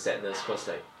embrace the sadness, because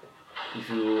like if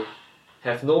you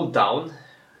have no down,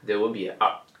 there won't be an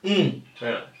up.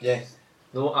 Right? Yes.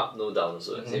 No up, no down,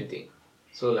 so same thing.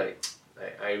 So like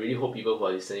I really hope people who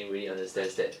are listening really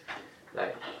understands that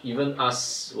like even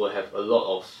us will have a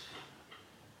lot of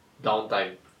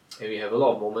downtime, and we have a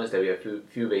lot of moments that we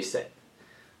feel very sad.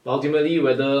 But ultimately,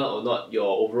 whether or not your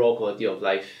overall quality of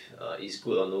life is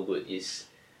good or no good is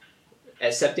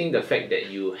accepting the fact that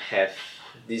you have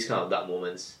these kind of dark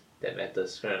moments that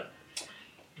matters. Right?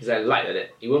 It's like light like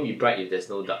that. It won't be bright if there's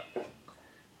no dark.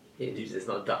 If there's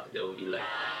not dark, there will be light.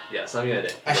 Yeah, something like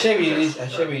that. I share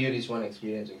with you this one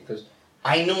experience because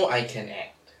I know I can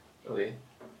act. Okay.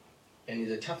 And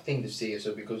it's a tough thing to say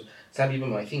also because some people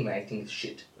might think my acting is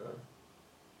shit.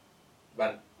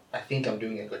 But I think I'm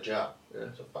doing a good job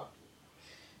so far.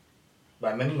 But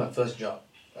I remember my first job.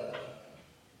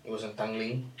 It was in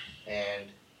Tanglin,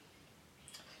 and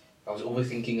I was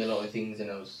overthinking a lot of things, and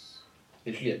I was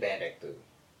literally a bad actor.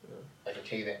 I can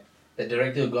tell you that. The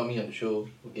director who got me on the show,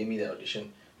 who gave me the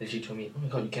audition, literally told me, "Oh my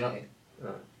god, you cannot act."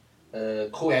 A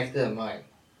co-actor of mine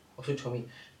also told me,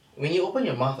 "When you open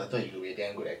your mouth, I thought you would be a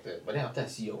damn good actor, but then after I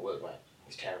see your work, right,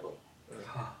 it's terrible."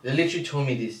 They literally told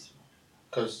me this,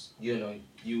 because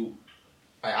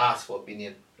I asked for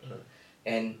opinion,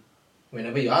 and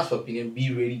whenever you ask for opinion,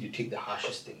 be ready to take the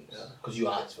harshest things, because you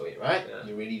asked for it, right?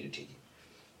 You're ready to take it.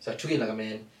 So I took it like a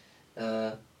man,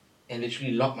 and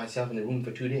literally locked myself in the room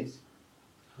for 2 days.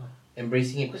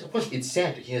 Embracing it, because of course it's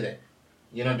sad to hear that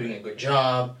you're not doing a good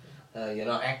job, you're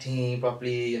not acting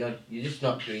properly, you're just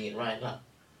not doing it right now.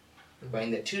 But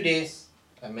in that 2 days,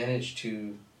 I managed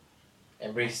to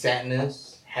embrace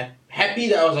sadness, happy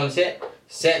that I was on set,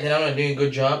 sad that I'm not doing a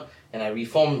good job, and I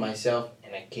reformed myself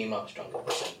and I came out a stronger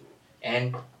person.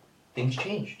 And things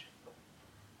changed.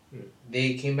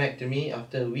 They came back to me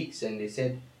after weeks and they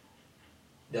said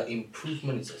the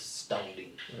improvement is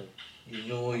astounding. You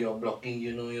know you're blocking,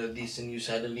 you know you're this, and you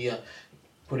suddenly are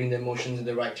putting the emotions at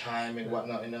the right time and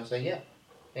whatnot. And I was like, yeah,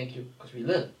 thank you, because we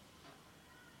learn.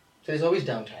 So there's always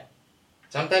downtime.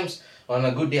 Sometimes on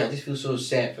a good day, I just feel so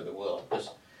sad for the world because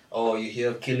or you hear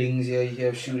of killings here, you hear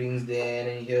of shootings there, and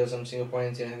then you hear some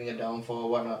Singaporeans having a downfall,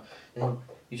 whatnot. And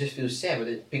you just feel sad, but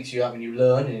it picks you up and you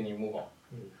learn and then you move on.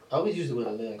 I always use the word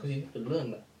learn because you have to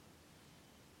learn.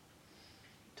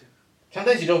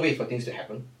 Sometimes you don't wait for things to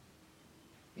happen.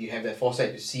 You have that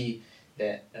foresight to see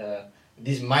that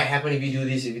this might happen if you do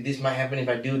this, this might happen if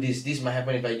I do this might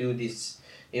happen if I do this.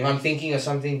 If I'm thinking of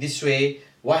something this way,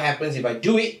 what happens if I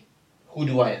do it? Who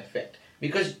do I affect?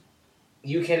 Because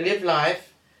you can live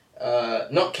life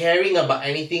not caring about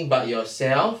anything but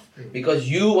yourself because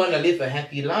you want to live a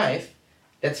happy life.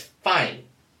 That's fine.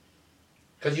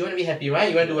 Because you want to be happy, right?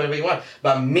 You want to do whatever you want.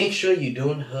 But make sure you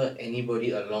don't hurt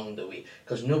anybody along the way.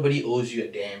 Because nobody owes you a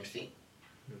damn thing.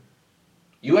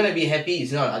 You want to be happy,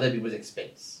 it's not on other people's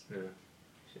expense.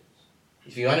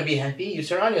 If you want to be happy, you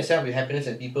surround yourself with happiness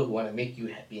and people who want to make you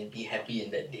happy and be happy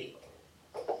in that day.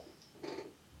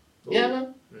 Yeah,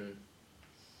 no?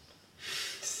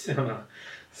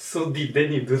 So deep,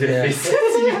 then you do that Yeah. face.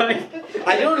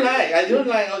 I don't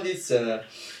like all this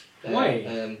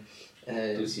Why?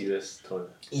 Too serious tone.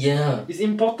 Yeah. It's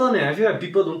important I feel like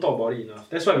people don't talk about it enough.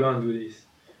 That's why we want to do this.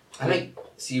 I like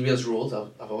serious roles.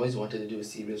 I've always wanted to do a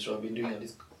serious role. I've been doing all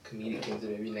these comedic things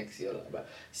maybe next year. But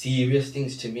serious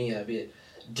things to me are a bit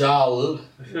dull.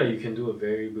 I feel like you can do a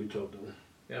very good job though.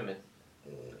 Yeah, man.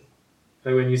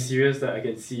 Like when you're serious, like I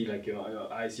can see like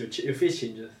your eyes, your face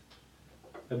changes.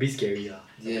 A bit scary A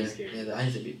Yeah, bit scary. yeah, the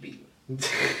eyes a bit big.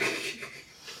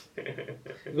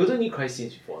 You don't need cry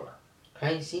scenes before.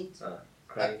 Crying scenes?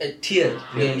 Cry. Teared.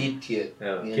 Really teared.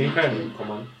 Yeah. Can you cry in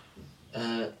command?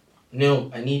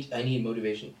 No, I need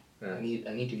motivation. Yeah.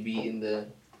 I need to be in the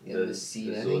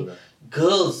scene. I zone, think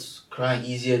girls cry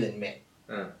easier than men.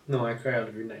 No, I cry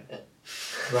every night.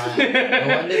 Right.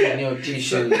 No wonder there are no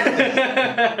tissues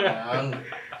around.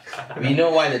 We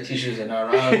know why the tissues are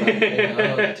not around,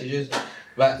 but the tissues.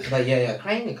 But yeah,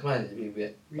 crying in command is a bit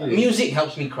weird. But Really? music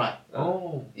helps me cry.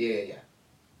 Oh. Yeah.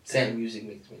 Sad music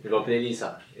makes me You cry. got playlist Is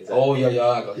that- Oh yeah,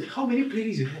 I got it. How many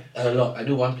playlists you have? A lot. I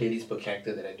do one playlist per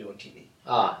character that I do on TV.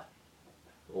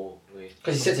 Oh, wait.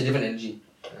 Because it sets a different energy.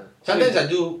 Yeah. Sometimes I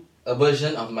do a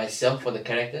version of myself for the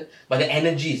character, but the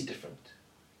energy is different.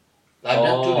 I've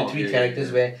done 2 to 3 okay, characters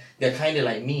yeah. where they're kind of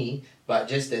like me, but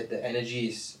just that the energy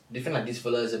is different. Like this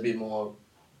fella is a bit more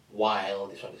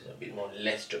wild, this one is a bit more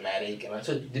less dramatic, and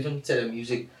also different set of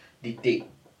music dictate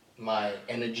my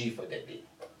energy for that day.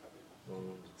 So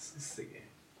sick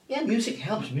Yeah, music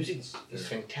helps. Music is Like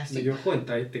fantastic. your whole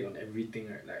entire take on everything,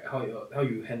 right? Like how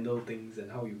you handle things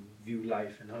and how you view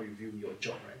life and how you view your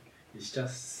job, right? It's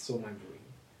just so mind blowing.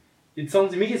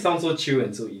 You make it sound so chill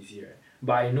and so easy, right?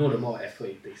 But I know the more effort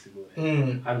it takes to go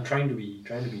there. I'm trying to be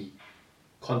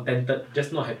contented,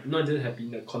 just not just happy,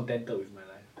 contented with my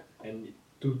life, and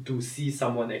to see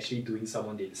someone actually doing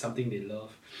something they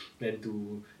love, and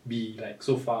to be like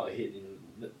so far ahead in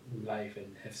life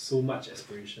and have so much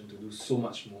aspiration to do so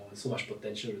much more, so much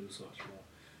potential to do so much more.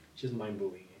 It's just mind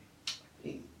blowing.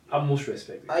 Utmost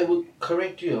respect. I would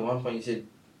correct you at one point. You said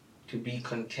to be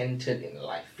contented in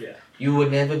life. Yeah. You will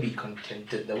never be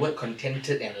contented. The word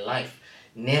contented and life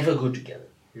never go together.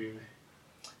 Really?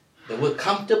 The word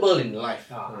comfortable in life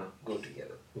go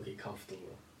together. Okay,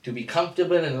 comfortable. To be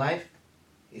comfortable in life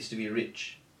is to be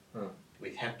rich. Hmm.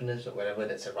 With happiness or whatever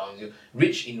that surrounds you.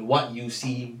 Rich in what you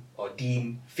seem or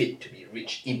deem fit to be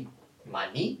rich in.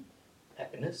 Money,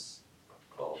 happiness,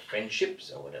 or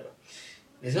friendships or whatever.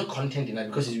 There's no content in life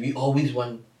because we always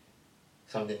want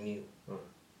something new.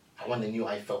 I want a new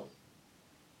iPhone.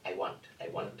 I want.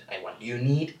 You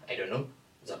need? I don't know.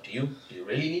 It's up to you. Do you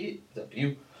really need it? It's up to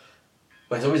you.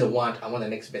 But it's always a want. I want the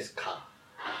next best car.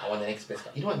 I want the next best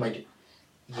car. You know what my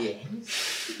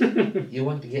Yes. You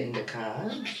want to get in the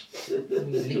car?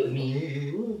 Lick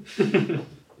me.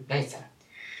 Nice.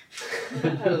 I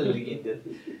don't really get it.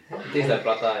 Tastes like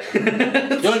prata.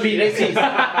 Yeah. Don't be racist.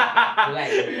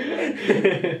 Relax.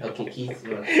 Okay, Keith.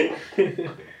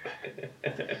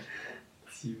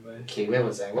 Okay, where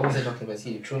was I? What was I talking about?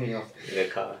 See, you threw me off. In the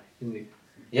car.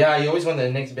 Yeah, you always want the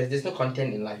next best. There's no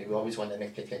content in life. You always want the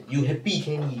next best. You happy,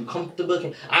 can you? Comfortable,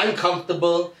 can I'm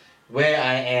comfortable where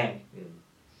I am.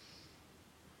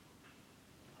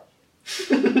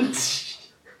 Can't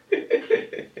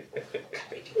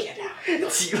wait to get out.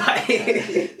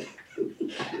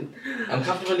 I'm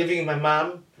comfortable living with my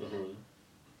mom.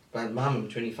 But mom, I'm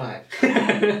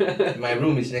 25. My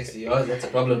room is next to yours. That's a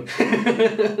problem.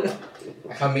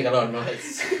 I can't make a lot of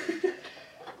noise.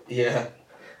 Yeah.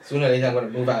 Sooner or later, I'm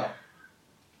going to move out.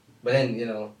 But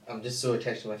then, I'm just so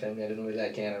attached to my family. I don't know whether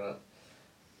I can or not.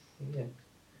 Yeah.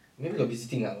 Maybe go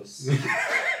visiting house.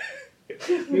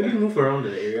 Maybe move around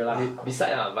the area lah.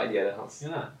 Beside, buy the other house. Yeah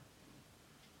lah.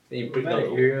 Then you break By down the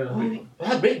the area.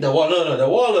 What? Break the wall? No, the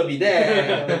wall will be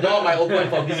there. The door might open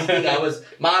for visiting hours.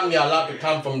 Mom, you're allowed to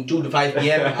come from 2 to 5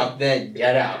 p.m. Up there,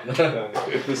 get out.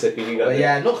 Two security guard. But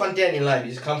yeah, no content in life.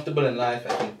 It's comfortable in life,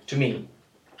 I think, to me.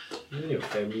 Even your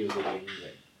family also doing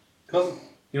like, cause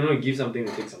you know, you give something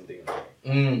to take something. Right?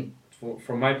 Mm.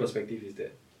 From my perspective is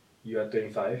that you are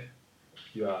 25,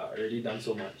 you are already done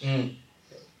so much, Mm.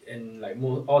 and like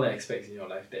all the aspects in your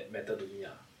life that matter to me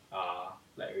are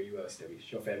like already well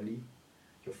established. Your family,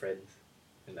 your friends,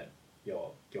 and like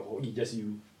your whole just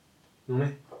you. No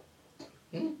meh?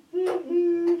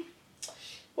 Mm.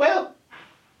 Well,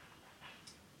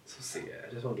 So sick.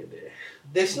 I just want to get there.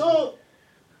 there's no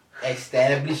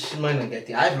establishment of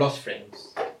getting. I've lost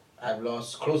friends. I've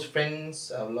lost close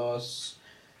friends. I've lost.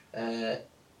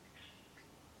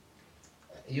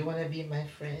 You wanna be my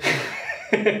friend?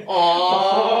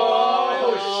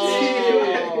 Oh,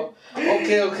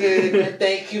 okay.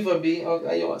 Thank you for being. Oh,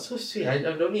 you're so sweet. I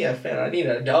don't need a friend. I need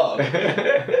a dog.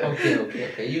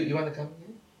 Okay. You wanna come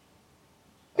here?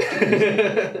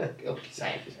 Okay,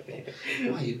 sorry.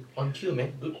 Why are you on cue,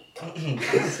 man? Good.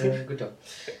 Good job.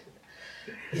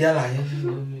 Yeah, lah.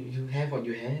 You have what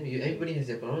you have. Everybody has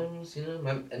their problems, you know.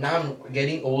 Now I'm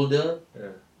getting older.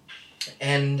 Yeah.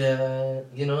 And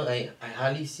you know, I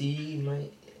hardly see my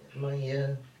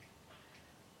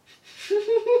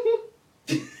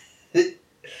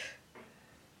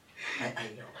I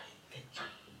know.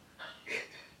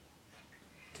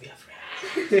 We are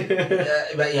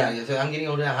friends. But yeah, so I'm getting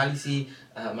older. I hardly see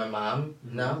my mom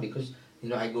now because you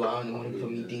know I go out in the morning for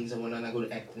meetings and whatnot. I go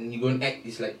to act, and you go and act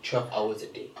is like 12 hours a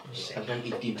day, sometimes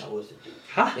 18 hours a day.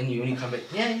 Huh? Then you only come back.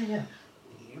 Yeah.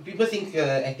 People think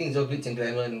acting is all glitz and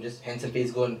glamour and just handsome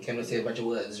face, go on camera, say a bunch of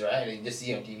words, right? And you just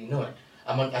see it on TV. No,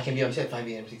 I can be on set 5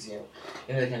 a.m., 6 a.m.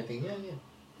 You know, that kind of thing. Yeah.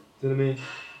 Tell me.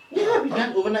 Yeah, we've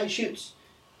done overnight shoots.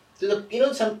 So you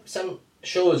know, some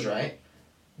shows, right?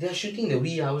 They're shooting the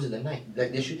wee hours of the night.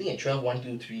 Like they're shooting at 12, 1,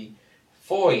 2, 3,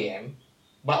 4 a.m.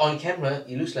 But on camera,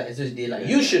 it looks like as though it's daylight.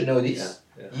 You should know this.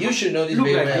 Yeah. You should know this Look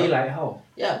very like well. daylight how?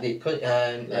 Yeah, they call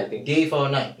it Lighting. day for a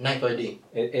night, night for a day.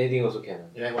 Anything also can.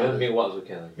 Yeah, You want to make what also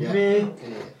can. Yeah. Meh.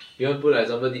 You want to put like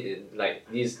example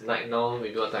like this night now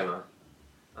maybe what time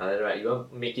right, you want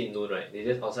to make it noon, right? They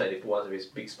just outside they put one this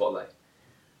big spotlight.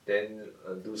 Then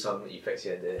do some effects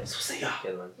here and there. So sick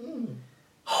Can one.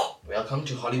 Welcome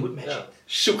to Hollywood magic. Yeah.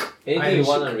 Shook. Anything I you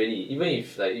want shook. really. Even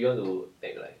if like you want to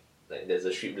act like there's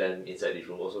a street lamp inside this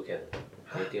room also can.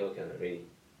 Anything also can really.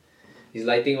 It's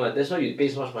lighting one. That's why you pay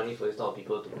so much money for this kind of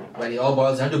people to. But it all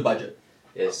boils down to budget.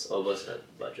 Yes, all of us have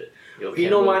budget. Your We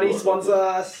no camera money crew also. sponsor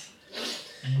us.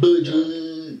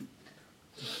 Budget.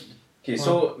 Okay,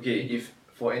 so if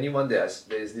for anyone that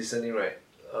is listening, right,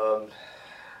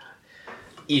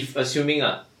 if assuming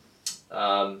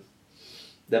the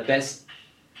best,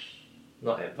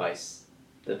 not advice,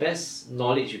 the best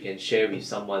knowledge you can share with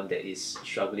someone that is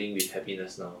struggling with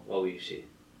happiness now, what will you say?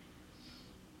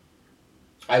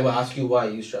 I will ask you why are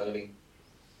you struggling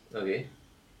Okay.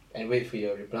 and wait for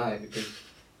your reply because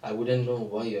I wouldn't know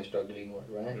why you're struggling,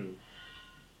 right?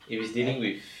 If it's dealing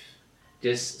with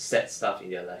just sad stuff in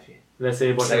their life, yeah. Let's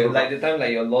say Like the time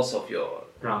like your loss of your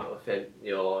Ah.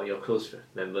 your close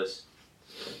members.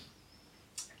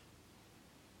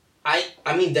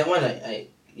 I mean that one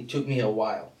it took me a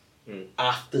while.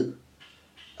 After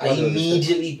I What was the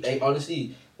immediately I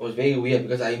honestly it was very weird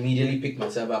because I immediately picked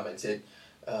myself up and said,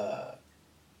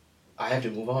 I have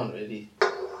to move on already.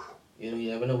 You know,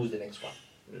 you never know who's the next one.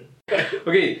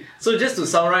 Okay, so just to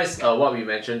summarize what we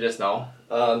mentioned just now,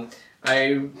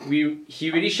 he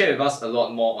really shared with us a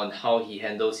lot more on how he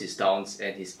handles his downs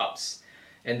and his ups,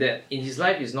 and that in his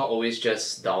life is not always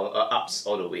just ups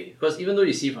all the way. Because even though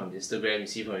you see from Instagram, you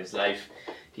see from his life,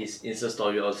 his Insta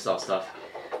story, all this sort of stuff,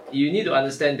 you need to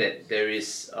understand that there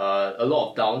is a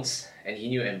lot of downs, and he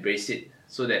knew to embrace it,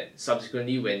 so that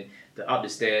subsequently when the up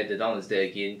is there, the down is there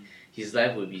again, his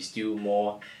life will be still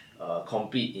more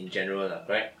complete in general,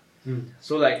 right?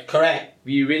 So like Correct.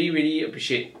 we really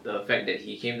appreciate the fact that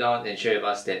he came down and shared with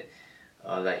us that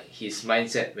like his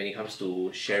mindset when it comes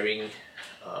to sharing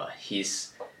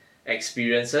his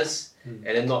experiences and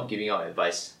then not giving out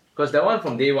advice. Because that one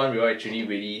from day one we all actually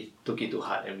really took it to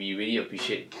heart and we really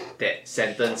appreciate that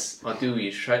sentence until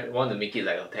we want to make it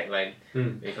like a tagline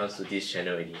when it comes to this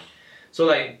channel already. So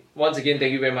like once again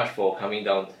thank you very much for coming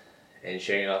down and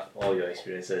sharing up all your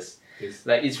experiences. Yes.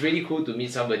 Like it's really cool to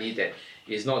meet somebody that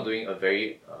is not doing a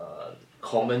very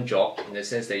common job in the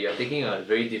sense that you're taking a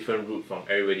very different route from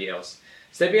everybody else.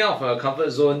 Stepping out of a comfort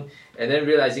zone and then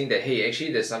realizing that hey,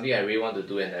 actually there's something I really want to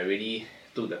do and I really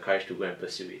took the courage to go and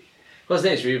pursue it. Because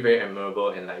then it's really very admirable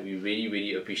and like we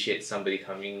really appreciate somebody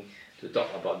coming to talk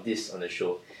about this on the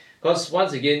show, because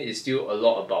once again it's still a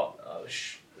lot about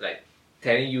like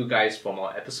telling you guys from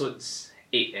our episodes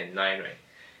 8 and 9,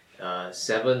 right,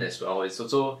 7 as well. It's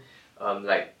also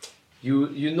like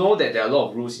you know that there are a lot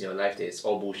of rules in your life that it's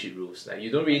all bullshit rules. Like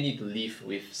you don't really need to live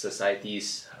with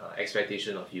society's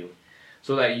expectation of you.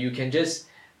 So like you can just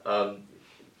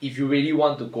if you really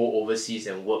want to go overseas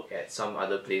and work at some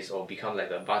other place or become like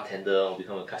a bartender or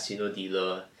become a casino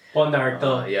dealer, Porn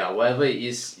director. yeah, whatever it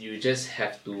is, you just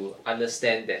have to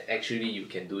understand that actually you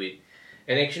can do it.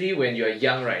 And actually when you're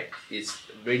young, right, it's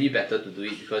really better to do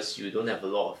it because you don't have a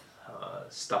lot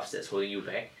of stuff that's holding you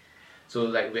back. So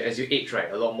like as you age,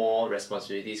 right, a lot more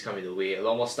responsibilities come in the way, a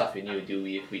lot more stuff you need to deal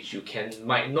with, which you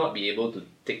might not be able to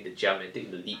take the jump and take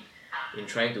the leap in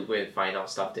trying to go and find out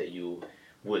stuff that you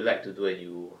would like to do and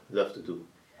you love to do.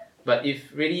 But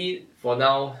if really for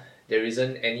now there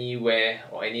isn't anywhere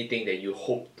or anything that you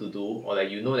hope to do, or like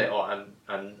you know that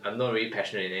I'm not really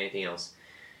passionate in anything else,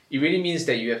 it really means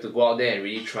that you have to go out there and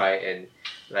really try and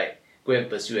like go and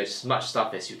pursue as much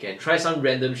stuff as you can. Try some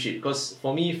random shit, because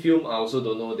for me film, I also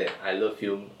don't know that I love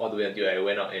film all the way until I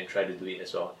went out and tried to do it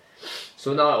as well.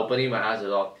 So now I'm opening my eyes a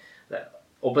lot, like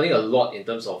opening a lot in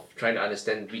terms of trying to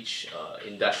understand which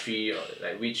industry or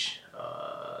like which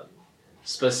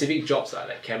specific jobs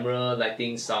like camera,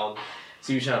 lighting, sound,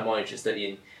 see which one I'm more interested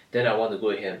in, then I want to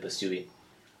go ahead and pursue it.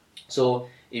 So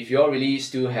if you all really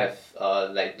still have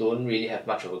like don't really have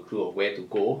much of a clue of where to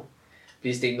go,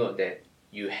 please take note that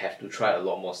you have to try a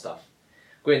lot more stuff.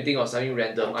 Go and think of something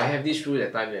random. I have this rule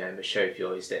that time that I share with you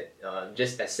all is that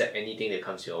just accept anything that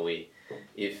comes your way.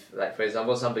 If like for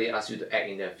example somebody asks you to act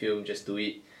in their film, just do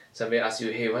it. Somebody asks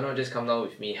you, hey, why not just come down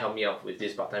with me, help me out with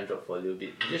this part-time job for a little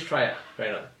bit. Just try it, try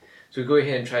not. So go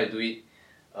ahead and try to do it.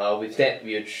 With that,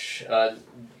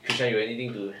 Christian, you have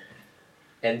anything to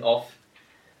end off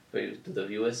to the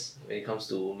viewers when it comes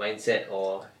to mindset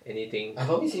or anything? I've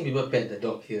always seen people pet the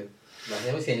dog here, but I've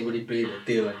never seen anybody play the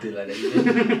tail until like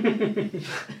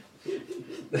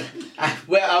that.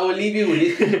 Well, I will leave you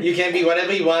with this. You can be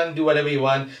whatever you want, do whatever you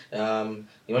want. You want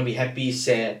to be happy,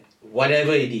 sad,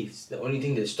 whatever it is. The only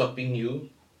thing that's stopping you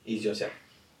is yourself.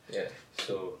 Yeah,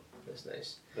 so that's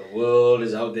nice. The world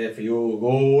is out there for you.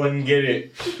 Go and get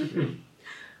it.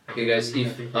 Okay guys,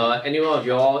 if anyone of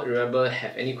y'all remember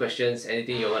have any questions,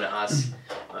 anything you want to ask,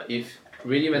 if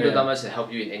really Mental Dumb has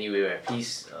helped you in any way, right,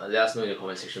 please let us know in the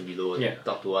comment section below.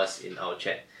 Talk to us in our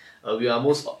chat. We are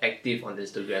most active on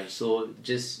Instagram, so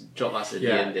just drop us a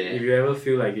DM there. If you ever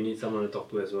feel like you need someone to talk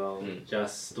to as well,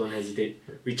 just don't hesitate.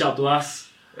 Reach out to us.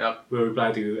 Yep. We'll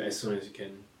reply to you as soon as you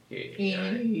can. Okay.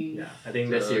 Yeah, I think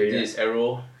that's it. This is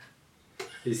Arrow.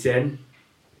 This is Sen.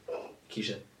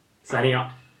 Kishan. Signing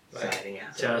out. Signing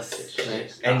out. Just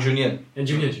And Junior. And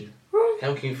Junior.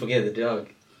 How can you forget the dog?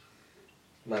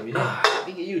 But we don't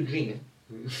think you drink.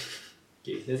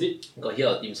 Okay, that's it. Got hear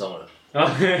our theme song or not?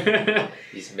 Oh.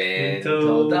 It's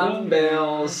Mental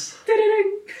Dumbbells.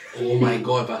 Oh my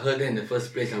god, if I heard that in the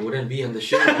first place, I wouldn't be on the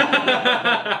show.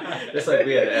 That's like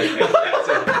weird.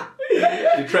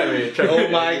 You tried me. Oh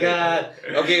my god.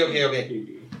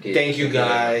 Okay. Thank you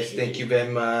guys. Thank you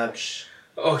very much.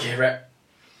 Okay, wrap.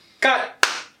 Cut!